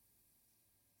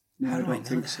 No, How I do don't I know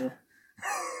think that? so.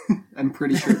 I'm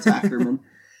pretty sure it's Ackerman.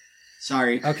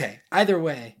 Sorry. Okay. Either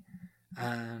way,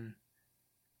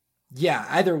 yeah.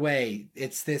 Either way,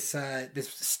 it's this this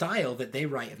style that they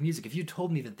write of music. If you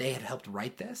told me that they had helped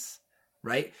write this,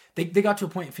 right? They got to a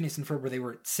point in Phineas and Ferb where they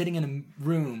were sitting in a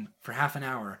room for half an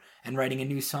hour and writing a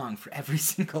new song for every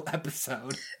single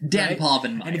episode. Dan right?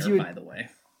 Povenmire, And if you would- by the way.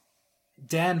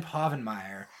 Dan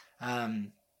Povenmire.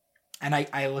 And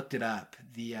I looked it up.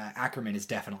 The Ackerman is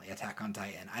definitely Attack on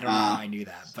Titan. I don't know how I knew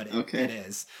that, but it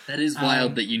is. That is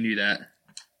wild that you knew that.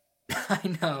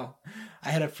 I know. I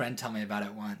had a friend tell me about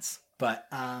it once. But,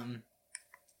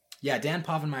 yeah, Dan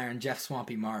Povenmire and Jeff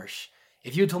Swampy Marsh.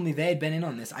 If you had told me they had been in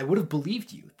on this, I would have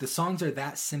believed you. The songs are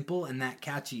that simple and that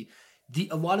catchy.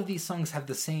 A lot of these songs have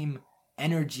the same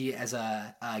energy as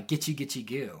a Gitchy Gitchy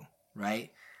Goo,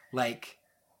 right? Like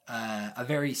a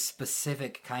very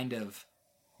specific kind of,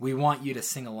 we want you to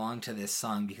sing along to this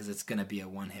song because it's going to be a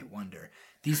one-hit wonder.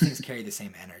 These things carry the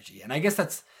same energy. And I guess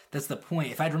that's the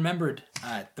point. If I'd remembered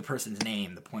the person's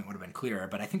name, the point would have been clearer.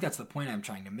 But I think that's the point I'm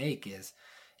trying to make is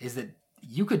that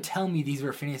you could tell me these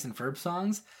were Phineas and Ferb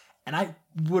songs, and I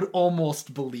would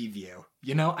almost believe you.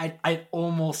 You know, I'd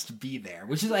almost be there,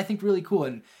 which is, I think, really cool.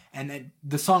 And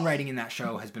the songwriting in that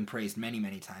show has been praised many,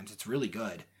 many times. It's really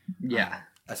good. Yeah.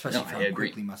 Especially No, for I how agree.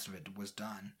 quickly most of it was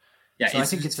done. Yeah, So I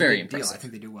think it's very a big deal. impressive. I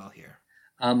think they do well here.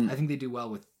 Um, I think they do well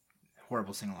with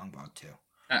Horrible Sing-Along Blog, too.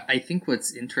 I think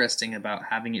what's interesting about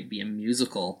having it be a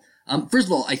musical, first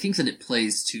of all, I think that it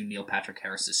plays to Neil Patrick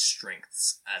Harris's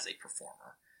strengths as a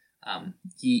performer.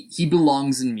 He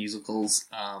belongs in musicals.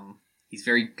 He's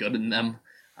very good in them.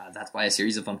 That's why A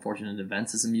Series of Unfortunate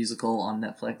Events is a musical on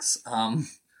Netflix.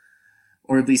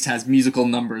 Or at least has musical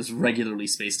numbers regularly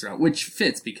spaced throughout, which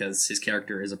fits because his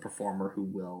character is a performer who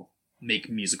will make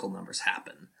musical numbers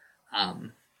happen.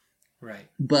 Right.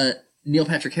 But Neil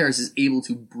Patrick Harris is able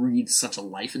to breathe such a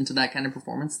life into that kind of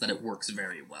performance that it works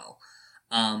very well.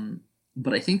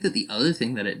 But I think that the other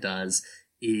thing that it does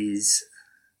is...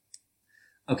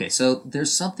 Okay, so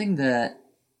there's something that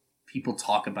people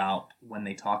talk about when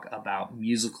they talk about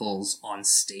musicals on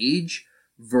stage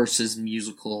versus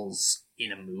musicals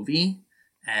in a movie.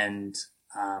 And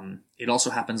it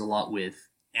also happens a lot with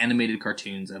animated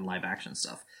cartoons and live action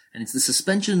stuff. And it's the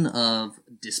suspension of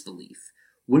disbelief.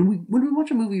 When we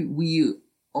watch a movie, we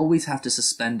always have to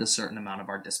suspend a certain amount of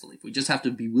our disbelief. We just have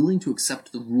to be willing to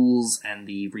accept the rules and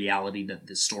the reality that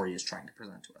this story is trying to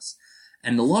present to us.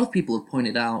 And a lot of people have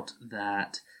pointed out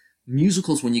that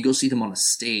musicals, when you go see them on a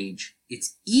stage,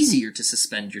 it's easier to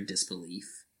suspend your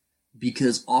disbelief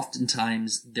because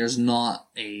oftentimes there's not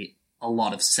a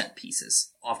lot of set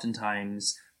pieces.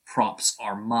 Oftentimes props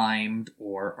are mimed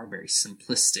or are very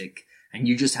simplistic, and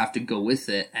you just have to go with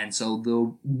it. And so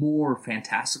the more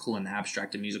fantastical and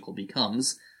abstract a musical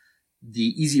becomes, the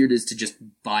easier it is to just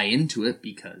buy into it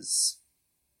because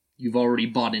you've already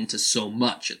bought into so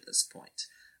much at this point.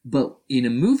 But in a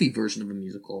movie version of a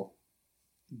musical,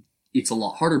 it's a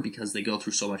lot harder because they go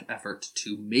through so much effort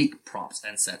to make props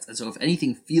and sets. And so if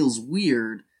anything feels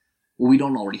weird, well, we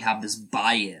don't already have this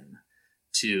buy-in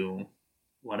to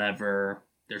whatever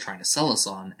they're trying to sell us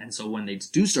on. And so when they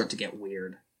do start to get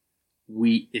weird,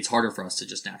 it's harder for us to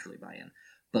just naturally buy in.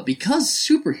 But because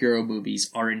superhero movies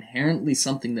are inherently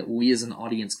something that we as an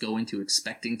audience go into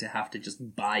expecting to have to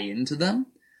just buy into them,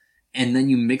 and then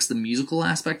you mix the musical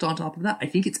aspect on top of that, I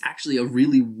think it's actually a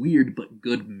really weird but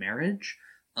good marriage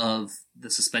of the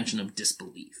suspension of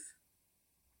disbelief.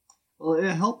 Well,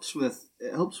 it helps with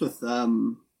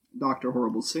Dr.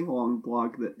 Horrible's sing-along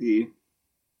blog that the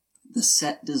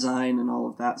set design and all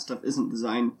of that stuff isn't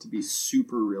designed to be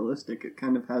super realistic. It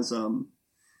kind of has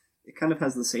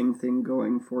the same thing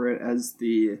going for it as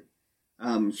the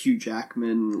Hugh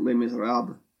Jackman Les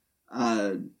Miserables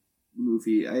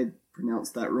movie. I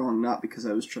pronounced that wrong, not because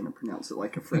I was trying to pronounce it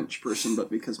like a French person, but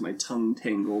because my tongue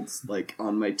tangled like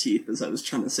on my teeth as I was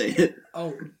trying to say it.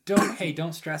 Oh,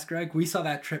 don't stress, Greg. We saw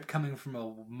that trip coming from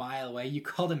a mile away. You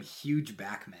called him Huge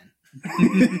Backman.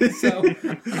 So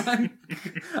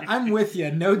I'm with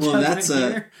you. No judgment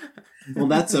here. Well,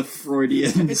 that's a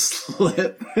Freudian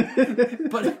slip.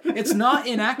 But it's not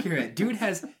inaccurate. Dude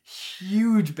has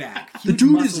huge back. The Huge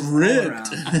dude is muscles all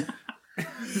ripped. around.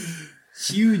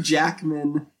 Hugh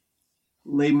Jackman,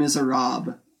 Les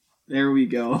Miserables. There we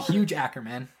go. Huge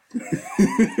Ackerman.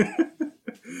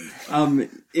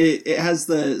 It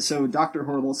has so Dr.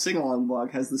 Horrible's sing-along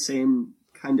blog has the same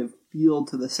kind of feel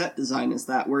to the set design as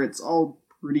that, where it's all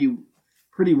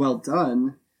pretty well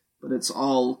done, but it's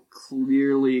all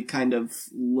clearly kind of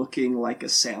looking like a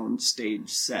soundstage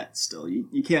set still.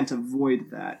 You can't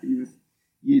avoid that.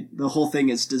 the whole thing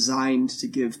is designed to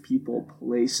give people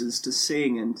places to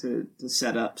sing and to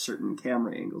set up certain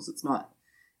camera angles. It's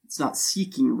not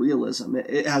seeking realism.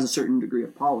 It has a certain degree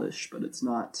of polish, but it's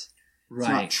not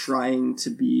trying to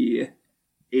be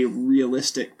a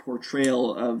realistic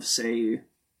portrayal of, say,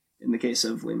 in the case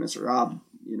of Les Miserables,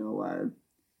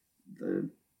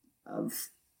 of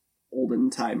olden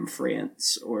time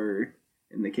France, or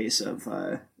in the case of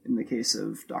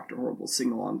Dr. Horrible's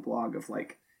sing-along blog of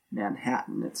like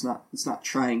Manhattan. It's not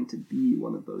trying to be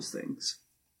one of those things.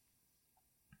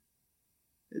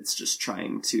 It's just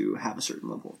trying to have a certain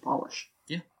level of polish.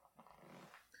 Yeah.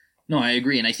 No, I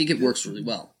agree, and I think it works really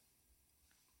well.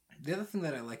 The other thing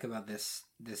that I like about this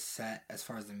set, as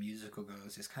far as the musical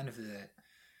goes, is kind of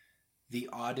the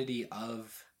oddity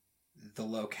of the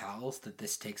locales that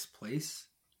this takes place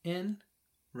in,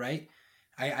 right?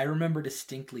 I remember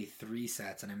distinctly 3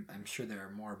 sets, and I'm sure there are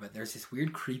more, but there's this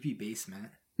weird creepy basement,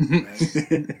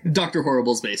 right? Dr.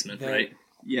 Horrible's basement, right?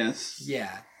 Yes.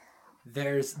 Yeah.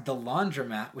 There's the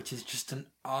laundromat, which is just an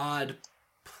odd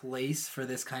place for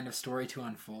this kind of story to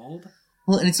unfold.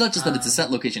 Well, and it's not just that it's a set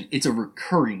location, it's a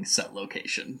recurring set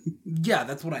location. Yeah,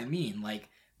 that's what I mean. Like,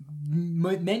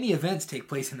 many events take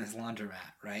place in this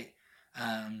laundromat, right?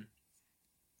 And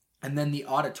then the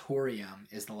auditorium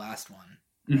is the last one,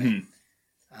 right?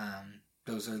 Mm-hmm.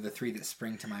 Those are the 3 that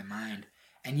spring to my mind.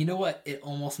 And you know what it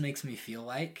almost makes me feel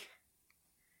like?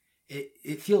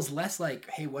 It feels less like,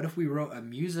 hey, what if we wrote a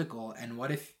musical, and what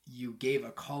if you gave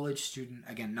a college student,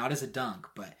 again, not as a dunk,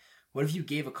 but what if you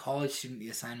gave a college student the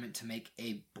assignment to make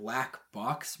a black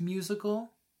box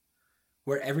musical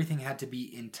where everything had to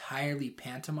be entirely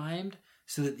pantomimed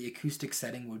so that the acoustic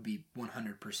setting would be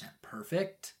 100%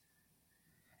 perfect?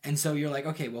 And so you're like,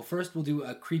 okay, well, first we'll do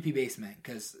a creepy basement,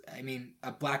 because, I mean,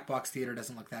 a black box theater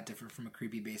doesn't look that different from a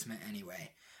creepy basement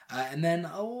anyway. And then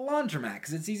a laundromat,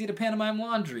 because it's easy to pantomime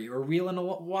laundry or wheel in a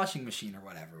washing machine or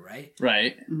whatever, right?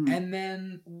 Right. Mm-hmm. And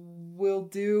then we'll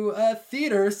do a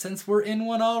theater, since we're in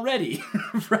one already,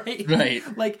 right?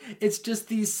 Right. Like, it's just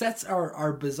these sets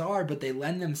are bizarre, but they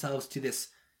lend themselves to this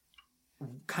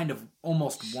kind of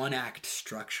almost one-act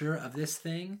structure of this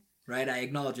thing, right? I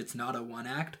acknowledge it's not a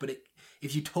one-act, but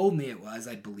if you told me it was,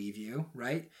 I'd believe you,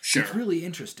 right? Sure. It's really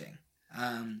interesting.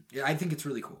 I think it's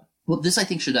really cool. Well, this, I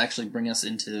think, should actually bring us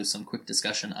into some quick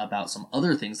discussion about some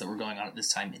other things that were going on at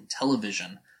this time in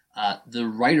television. The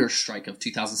writer's strike of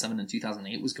 2007 and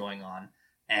 2008 was going on,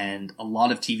 and a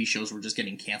lot of TV shows were just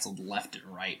getting canceled left and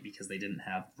right because they didn't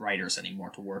have writers anymore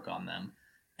to work on them.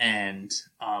 And,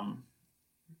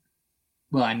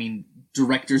 well, I mean,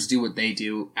 directors do what they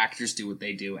do, actors do what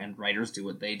they do, and writers do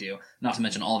what they do, not to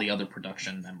mention all the other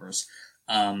production members.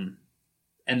 And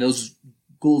those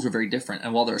goals are very different.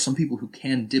 And while there are some people who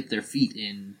can dip their feet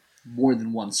in more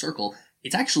than one circle,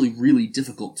 it's actually really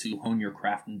difficult to hone your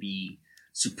craft and be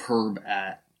superb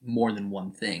at more than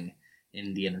one thing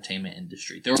in the entertainment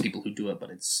industry. There are people who do it, but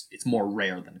it's more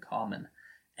rare than common.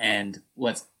 And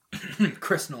what's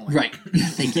Chris Nolan. Right.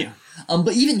 Thank you.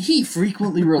 But even he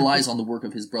frequently relies on the work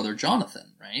of his brother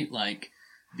Jonathan, right? Like,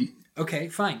 okay,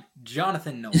 fine.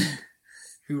 Jonathan Nolan,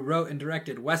 who wrote and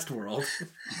directed Westworld.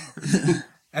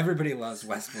 Everybody loves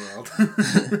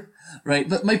Westworld. Right,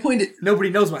 but my point is... Nobody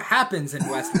knows what happens in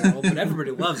Westworld, but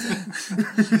everybody loves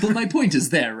it. But my point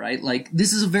is there, right? Like,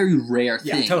 this is a very rare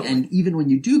thing. Yeah, totally. And even when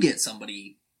you do get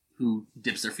somebody who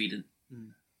dips their feet in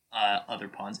other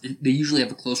ponds, they usually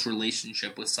have a close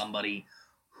relationship with somebody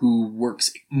who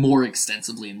works more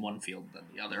extensively in one field than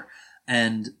the other.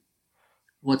 And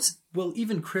what's... Well,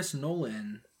 even Chris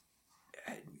Nolan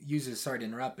uses, sorry to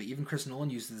interrupt, but even Chris Nolan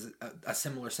uses a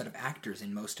similar set of actors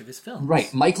in most of his films.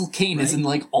 Right. Michael Caine is in,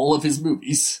 like, all of his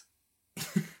movies.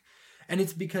 And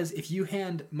it's because if you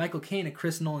hand Michael Caine a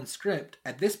Chris Nolan script,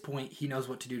 at this point, he knows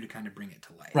what to do to kind of bring it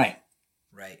to life. Right.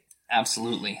 Right.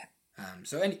 Absolutely.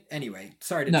 So anyway,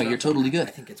 sorry to No, you're totally good.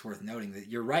 I think it's worth noting that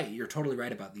you're right. You're totally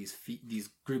right about these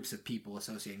groups of people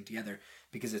associating together,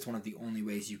 because it's one of the only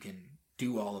ways you can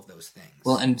do all of those things.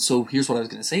 Well, and so here's what I was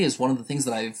going to say is one of the things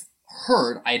that I've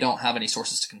heard, I don't have any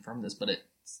sources to confirm this, but it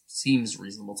seems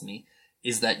reasonable to me,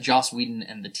 is that Joss Whedon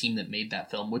and the team that made that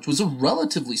film, which was a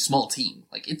relatively small team,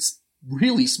 like, it's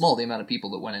really small, the amount of people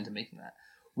that went into making that,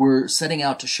 were setting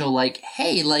out to show, like,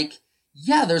 hey, like,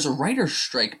 yeah, there's a writer's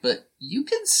strike, but you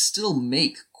can still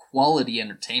make quality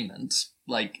entertainment.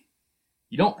 Like,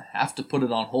 you don't have to put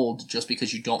it on hold just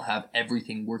because you don't have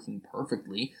everything working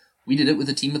perfectly. We did it with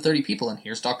a team of 30 people, and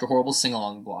here's Dr. Horrible's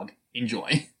sing-along blog.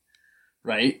 Enjoy.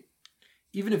 Right?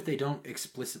 Even if they don't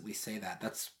explicitly say that,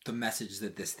 that's the message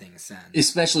that this thing sends.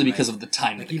 Especially because of the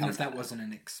time like, that it even comes if that out. wasn't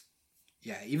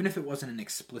even if it wasn't an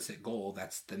explicit goal,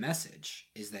 that's the message,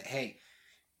 is that, hey,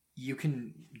 you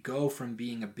can go from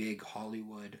being a big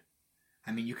Hollywood.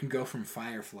 I mean, you can go from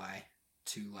Firefly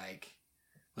to like,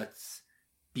 let's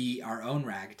be our own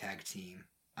ragtag team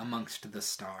amongst the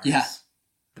stars. Yeah.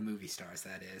 The movie stars,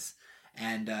 that is.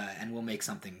 And we'll make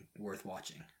something worth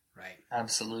watching, right?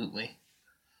 Absolutely.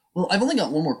 Well, I've only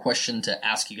got one more question to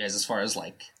ask you guys as far as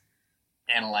like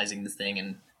analyzing the thing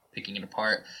and picking it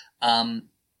apart.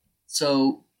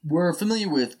 So we're familiar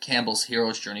with Campbell's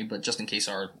hero's journey, but just in case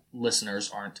our listeners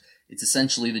aren't, it's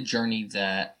essentially the journey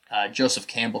that Joseph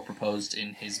Campbell proposed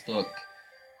in his book,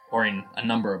 or in a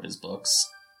number of his books,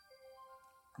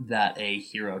 that a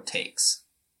hero takes.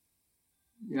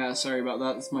 Yeah, sorry about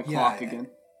that. It's my clock again.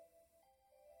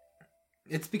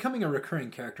 It's becoming a recurring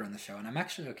character on the show, and I'm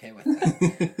actually okay with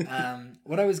that.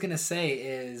 What I was going to say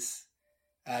is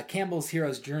Campbell's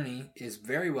hero's journey is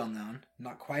very well known.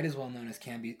 Not quite as well known as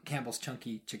Campbell's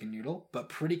Chunky Chicken Noodle, but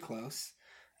pretty close.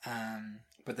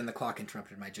 But then the clock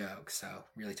interrupted my joke, so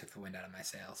really took the wind out of my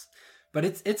sails. But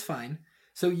it's fine.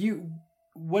 So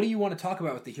what do you want to talk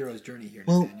about with the hero's journey here,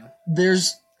 Nathaniel?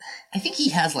 I think he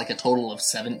has like a total of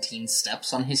 17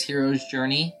 steps on his hero's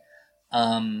journey.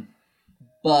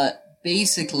 But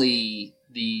basically,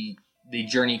 the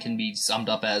journey can be summed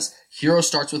up as hero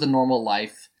starts with a normal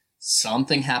life.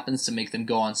 Something happens to make them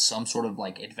go on some sort of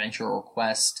like adventure or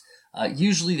quest.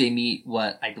 Usually they meet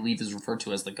what I believe is referred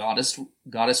to as the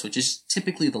goddess, which is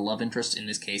typically the love interest. In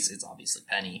this case, it's obviously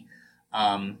Penny.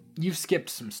 You've skipped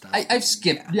some stuff. I've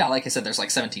skipped, yeah, like I said, there's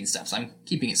like 17 steps. I'm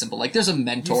keeping it simple. Like there's a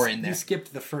mentor in there. You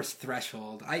skipped the first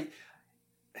threshold.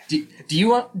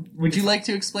 Would you like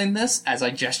to explain this as I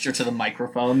gesture to the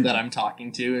microphone that I'm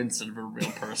talking to instead of a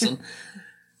real person?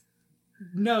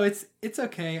 No, it's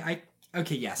okay.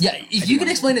 Okay, yes. Yeah, if you can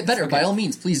explain it better, by all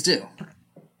means, please do.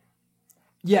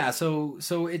 Yeah, so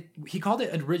he called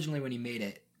it originally when he made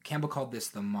it, Campbell called this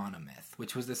the monomyth,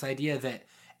 which was this idea that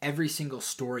every single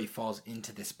story falls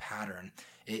into this pattern.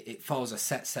 It follows a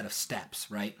set of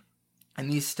steps, right? And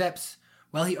these steps,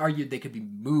 while he argued they could be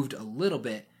moved a little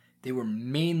bit, they were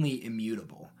mainly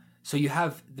immutable. So you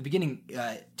have, the beginning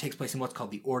takes place in what's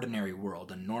called the ordinary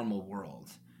world, a normal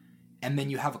world. And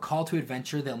then you have a call to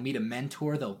adventure, they'll meet a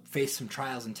mentor, they'll face some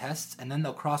trials and tests, and then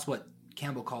they'll cross what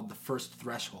Campbell called the first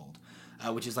threshold,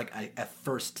 which is like a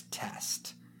first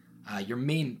test, your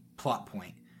main plot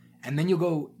point. And then you'll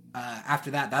go, after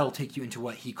that'll take you into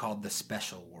what he called the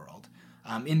special world.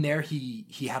 In there, he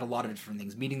had a lot of different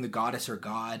things, meeting the goddess or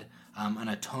god, an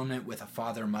atonement with a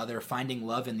father or mother, finding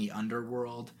love in the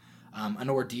underworld,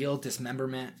 an ordeal,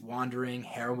 dismemberment, wandering,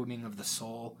 harrowing of the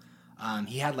soul.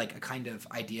 He had like a kind of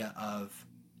idea of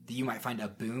that you might find a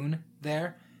boon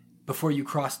there before you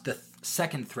cross the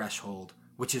second threshold,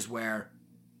 which is where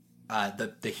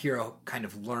the hero kind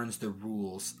of learns the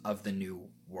rules of the new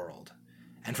world.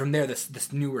 And from there,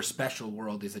 this newer special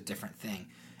world is a different thing.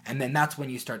 And then that's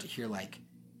when you start to hear like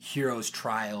heroes'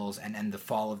 trials and the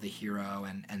fall of the hero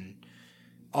and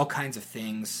all kinds of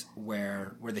things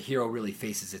where the hero really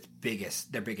faces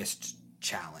their biggest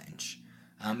challenge.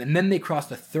 And then they cross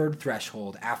the third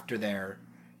threshold after their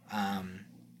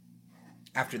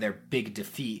big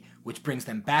defeat, which brings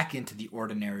them back into the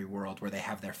ordinary world where they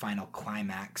have their final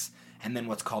climax, and then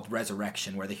what's called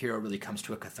resurrection, where the hero really comes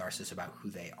to a catharsis about who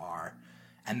they are,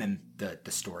 and then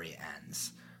the story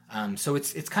ends. So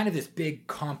it's kind of this big,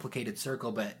 complicated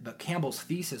circle, but Campbell's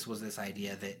thesis was this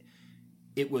idea that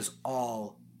it was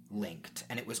all linked,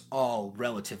 and it was all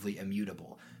relatively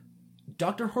immutable.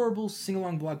 Dr. Horrible's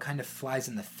sing-along blog kind of flies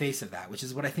in the face of that, which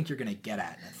is what I think you're going to get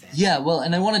at, Nathan. Yeah, well,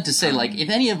 and I wanted to say, if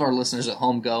any of our listeners at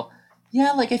home go,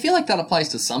 yeah, I feel like that applies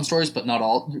to some stories, but not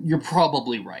all, you're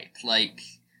probably right.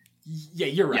 Yeah,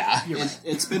 you're right. Yeah. You're right.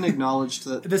 It's been acknowledged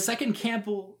that... The second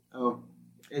Campbell... Oh,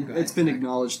 it's been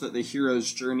acknowledged that the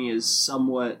hero's journey is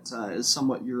somewhat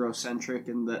Eurocentric,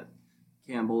 and that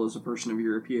Campbell is a person of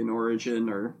European origin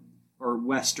or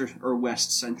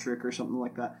West-centric or something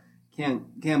like that.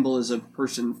 Campbell is a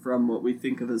person from what we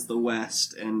think of as the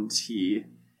West, and he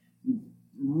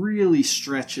really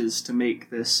stretches to make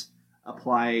this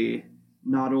apply.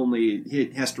 Not only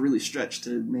he has to really stretch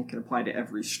to make it apply to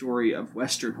every story of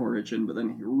Western origin, but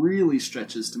then he really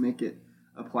stretches to make it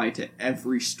apply to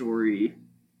every story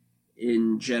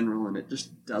in general, and it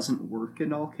just doesn't work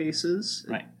in all cases.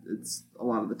 Right. It's a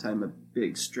lot of the time a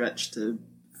big stretch to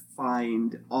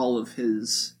find all of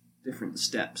his different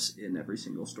steps in every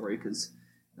single story, because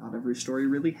not every story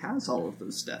really has all of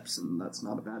those steps, and that's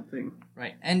not a bad thing.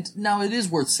 Right. And now it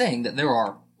is worth saying that there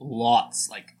are lots,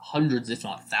 hundreds, if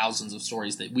not thousands, of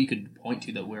stories that we could point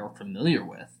to that we're familiar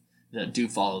with that do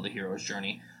follow the hero's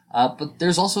journey. But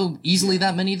there's also easily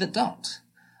that many that don't.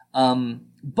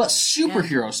 But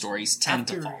superhero stories tend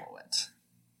to follow it.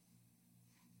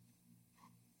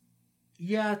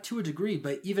 Yeah, to a degree,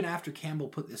 but even after Campbell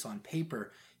put this on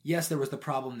paper, yes, there was the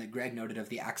problem that Greg noted of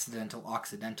the accidental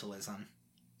occidentalism.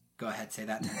 Go ahead, say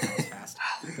that 10 times fast.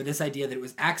 But this idea that it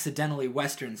was accidentally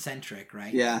Western-centric,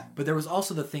 right? Yeah. But there was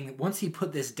also the thing that once he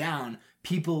put this down,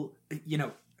 people,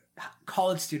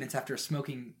 college students, after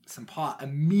smoking some pot,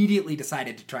 immediately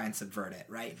decided to try and subvert it,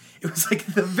 right? It was like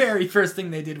the very first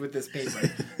thing they did with this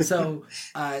paper. So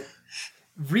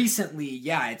recently,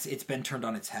 yeah, it's been turned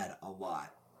on its head a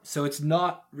lot. So it's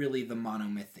not really the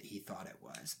monomyth that he thought it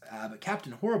was. But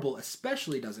Captain Horrible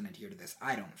especially doesn't adhere to this,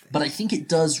 I don't think. But I think it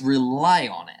does rely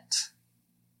on it.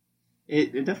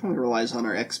 It definitely relies on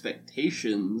our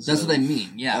expectations. That's what I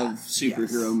mean, yeah. Of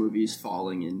superhero movies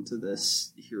falling into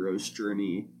this hero's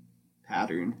journey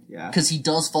pattern, yeah. Because he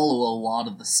does follow a lot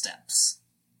of the steps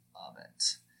of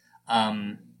it.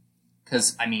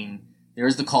 Because,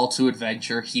 there's the call to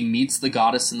adventure. He meets the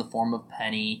goddess in the form of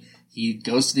Penny. He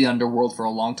goes to the underworld for a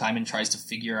long time and tries to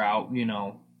figure out,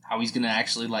 how he's going to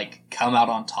actually, come out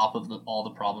on top of all the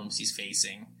problems he's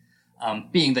facing.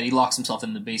 Being that he locks himself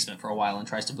in the basement for a while and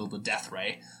tries to build a death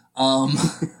ray.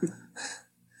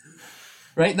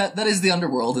 Right? That is the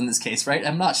underworld in this case, right?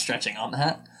 I'm not stretching on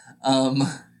that.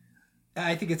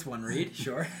 I think it's one read,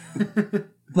 sure.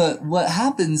 But what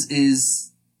happens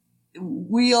is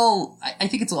I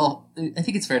think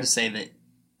it's fair to say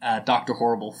that Dr.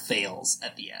 Horrible fails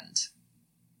at the end.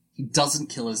 He doesn't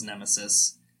kill his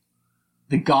nemesis.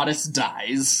 The goddess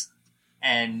dies,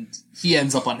 and he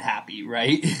ends up unhappy,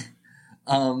 right?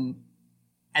 And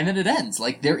then it ends.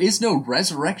 There is no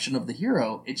resurrection of the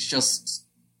hero. It's just...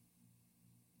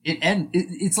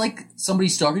 It's like somebody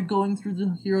started going through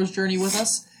the hero's journey with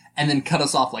us, and then cut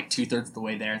us off 2/3 of the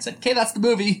way there and said, "Okay, that's the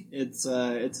movie." It's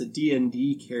a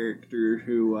D&D character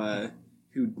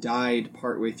who died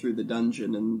partway through the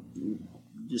dungeon and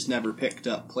just never picked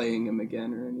up playing him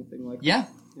again or anything like that. Yeah.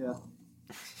 Yeah.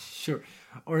 Sure.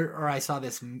 Or I saw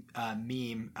this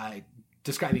meme.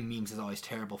 Describing memes is always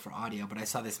terrible for audio, but I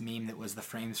saw this meme that was the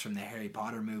frames from the Harry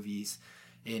Potter movies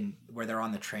where they're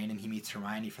on the train and he meets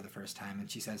Hermione for the first time, and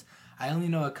she says, "I only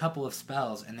know a couple of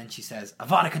spells," and then she says,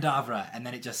 "Avada Kedavra," and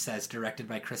then it just says, "Directed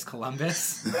by Chris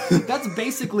Columbus." That's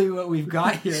basically what we've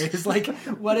got here. Is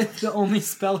what if the only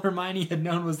spell Hermione had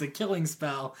known was the killing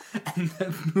spell, and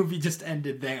the movie just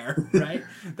ended there, right?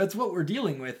 That's what we're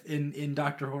dealing with in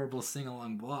Dr. Horrible's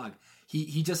sing-along blog.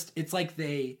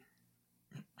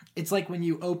 It's like when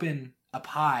you open a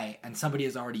pie and somebody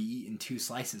has already eaten 2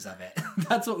 slices of it.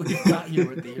 That's what we've got here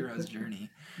with the hero's journey.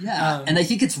 Yeah, and I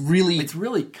think it's really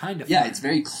kind of fun. It's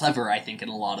very clever, I think, in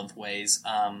a lot of ways.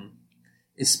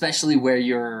 Especially where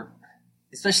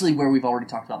we've already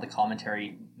talked about the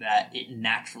commentary that it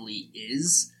naturally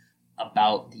is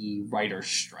about the writer's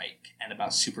strike and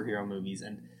about superhero movies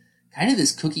and kind of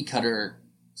this cookie cutter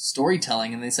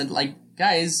storytelling. And they said,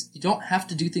 guys, you don't have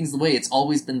to do things the way it's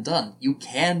always been done. You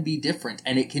can be different,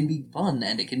 and it can be fun,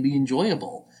 and it can be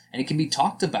enjoyable, and it can be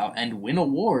talked about and win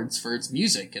awards for its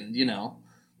music, and,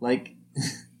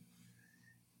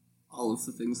 all of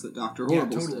the things that Dr.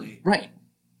 Horrible did. Right.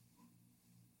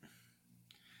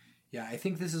 Yeah, I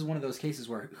think this is one of those cases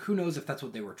where who knows if that's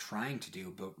what they were trying to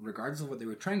do, but regardless of what they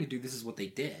were trying to do, this is what they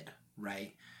did,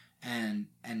 right? And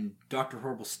Dr.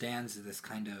 Horrible stands as this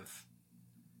kind of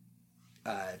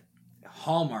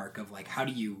hallmark of how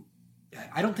do you...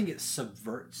 I don't think it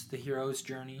subverts the hero's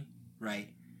journey, right?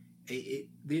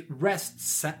 It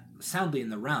rests soundly in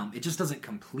the realm. It just doesn't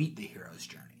complete the hero's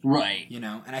journey. Right.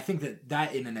 And I think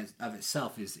that in and of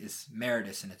itself is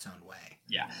meritorious in its own way.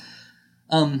 Yeah.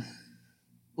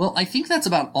 Well, I think that's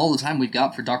about all the time we've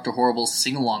got for Dr. Horrible's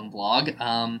sing-along blog.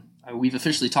 We've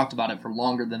officially talked about it for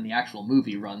longer than the actual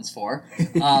movie runs for.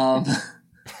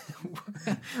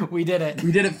 We did it.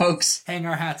 We did it, folks. Hang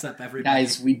our hats up, everybody.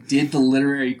 Guys, we did the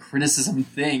literary criticism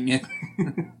thing.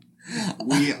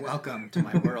 Welcome to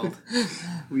my world.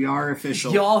 We are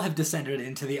official. Y'all have descended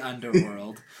into the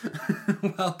underworld.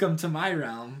 Welcome to my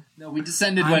realm. No, we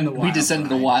descended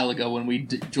a while ago when we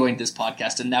joined this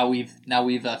podcast, and now we've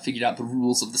figured out the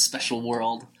rules of the special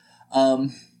world.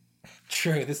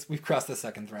 True. We've crossed the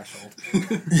second threshold.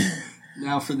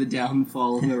 Now for the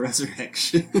downfall and the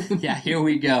resurrection. Yeah, here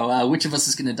we go. Which of us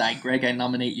is going to die? Greg, I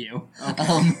nominate you.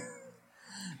 Okay.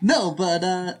 No,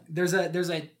 but there's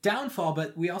a downfall,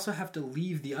 but we also have to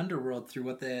leave the underworld through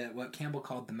what Campbell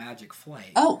called the magic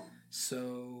flight. Oh,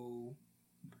 so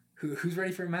who's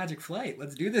ready for a magic flight?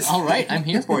 Let's do this. All right, I'm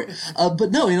here for it.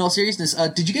 But no, in all seriousness,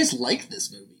 did you guys like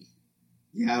this movie?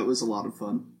 Yeah, it was a lot of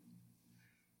fun.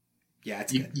 Yeah,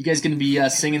 it's good. You guys going to be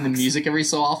singing the music every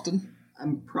so often?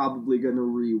 I'm probably going to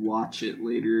rewatch it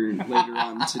later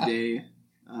on today.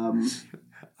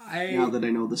 Now that I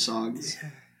know the songs.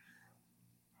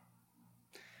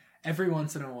 every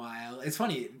once in a while, it's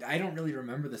funny, I don't really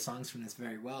remember the songs from this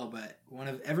very well, but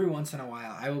every once in a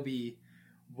while I will be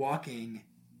walking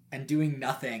and doing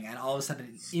nothing, and all of a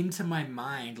sudden into my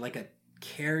mind, like a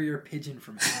carrier pigeon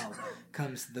from hell,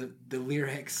 comes the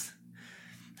lyrics.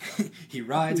 He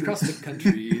rides across the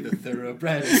country, the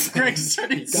thoroughbred. Greg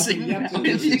started singing.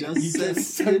 He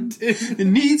just said It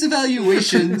needs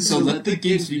evaluation, so let the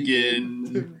games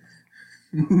begin.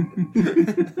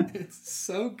 It's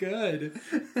so good.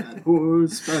 Bad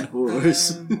horse, bad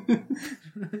horse.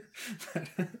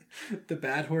 The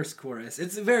Bad Horse chorus.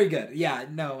 It's very good. Yeah,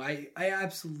 no, I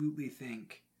absolutely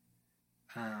think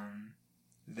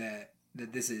that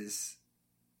this is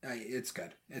it's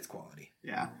good. It's quality.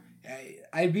 Yeah.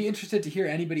 I'd be interested to hear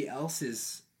anybody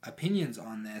else's opinions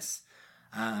on this.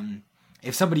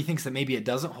 If somebody thinks that maybe it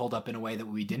doesn't hold up in a way that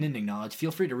we didn't acknowledge,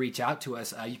 feel free to reach out to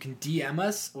us. You can DM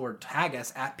us or tag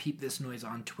us at PeepThisNoise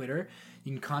on Twitter.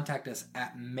 You can contact us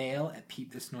at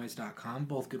mail@peepthisnoise.com.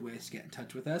 Both good ways to get in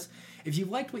touch with us. If you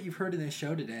liked what you've heard in this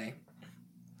show today,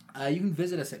 you can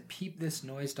visit us at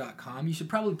peepthisnoise.com. You should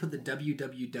probably put the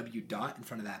www dot in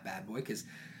front of that bad boy, because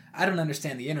I don't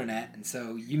understand the internet, and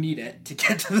so you need it to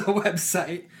get to the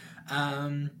website.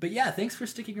 But yeah, thanks for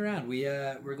sticking around.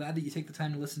 We're glad that you take the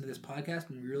time to listen to this podcast,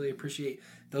 and we really appreciate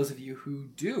those of you who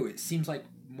do. It seems like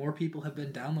more people have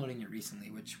been downloading it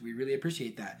recently, which we really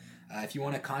appreciate that. If you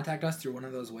want to contact us through one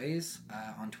of those ways,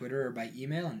 on Twitter or by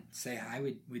email, and say hi,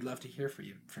 we'd love to hear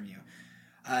from you.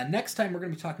 Next time, we're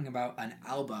going to be talking about an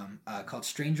album called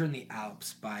Stranger in the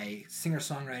Alps by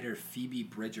singer-songwriter Phoebe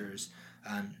Bridgers.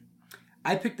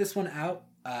 I picked this one out.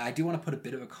 I do want to put a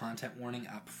bit of a content warning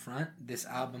up front. This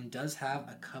album does have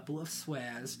a couple of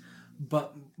swears,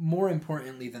 but more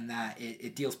importantly than that,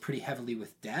 it deals pretty heavily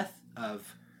with death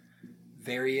of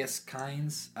various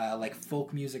kinds, like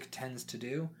folk music tends to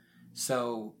do.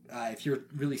 So if you're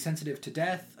really sensitive to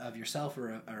death of yourself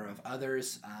or of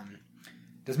others,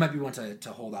 this might be one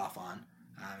to hold off on.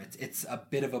 It's a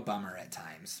bit of a bummer at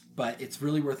times, but it's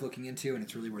really worth looking into, and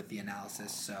it's really worth the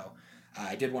analysis. So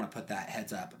I did want to put that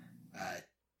heads up.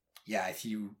 Yeah, if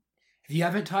you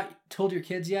haven't told your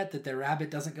kids yet that their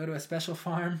rabbit doesn't go to a special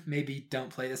farm, maybe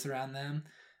don't play this around them.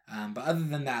 But other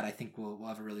than that, I think we'll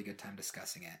have a really good time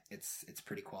discussing it. It's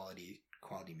pretty quality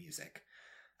music.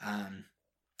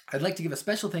 I'd like to give a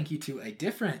special thank you to a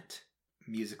different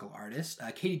musical artist,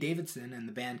 Katie Davidson and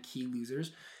the band Key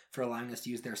Losers, for allowing us to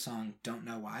use their song Don't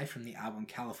Know Why from the album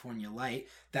California Light.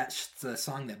 That's the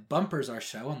song that bumpers our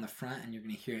show on the front, and you're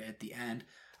going to hear it at the end.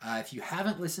 If you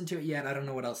haven't listened to it yet, I don't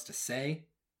know what else to say.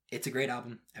 It's a great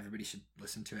album. Everybody should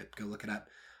listen to it. Go look it up.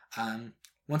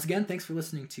 Once again, thanks for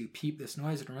listening to Peep This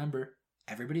Noise, and remember,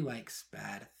 everybody likes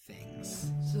bad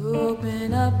things. So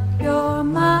open up your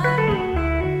mind.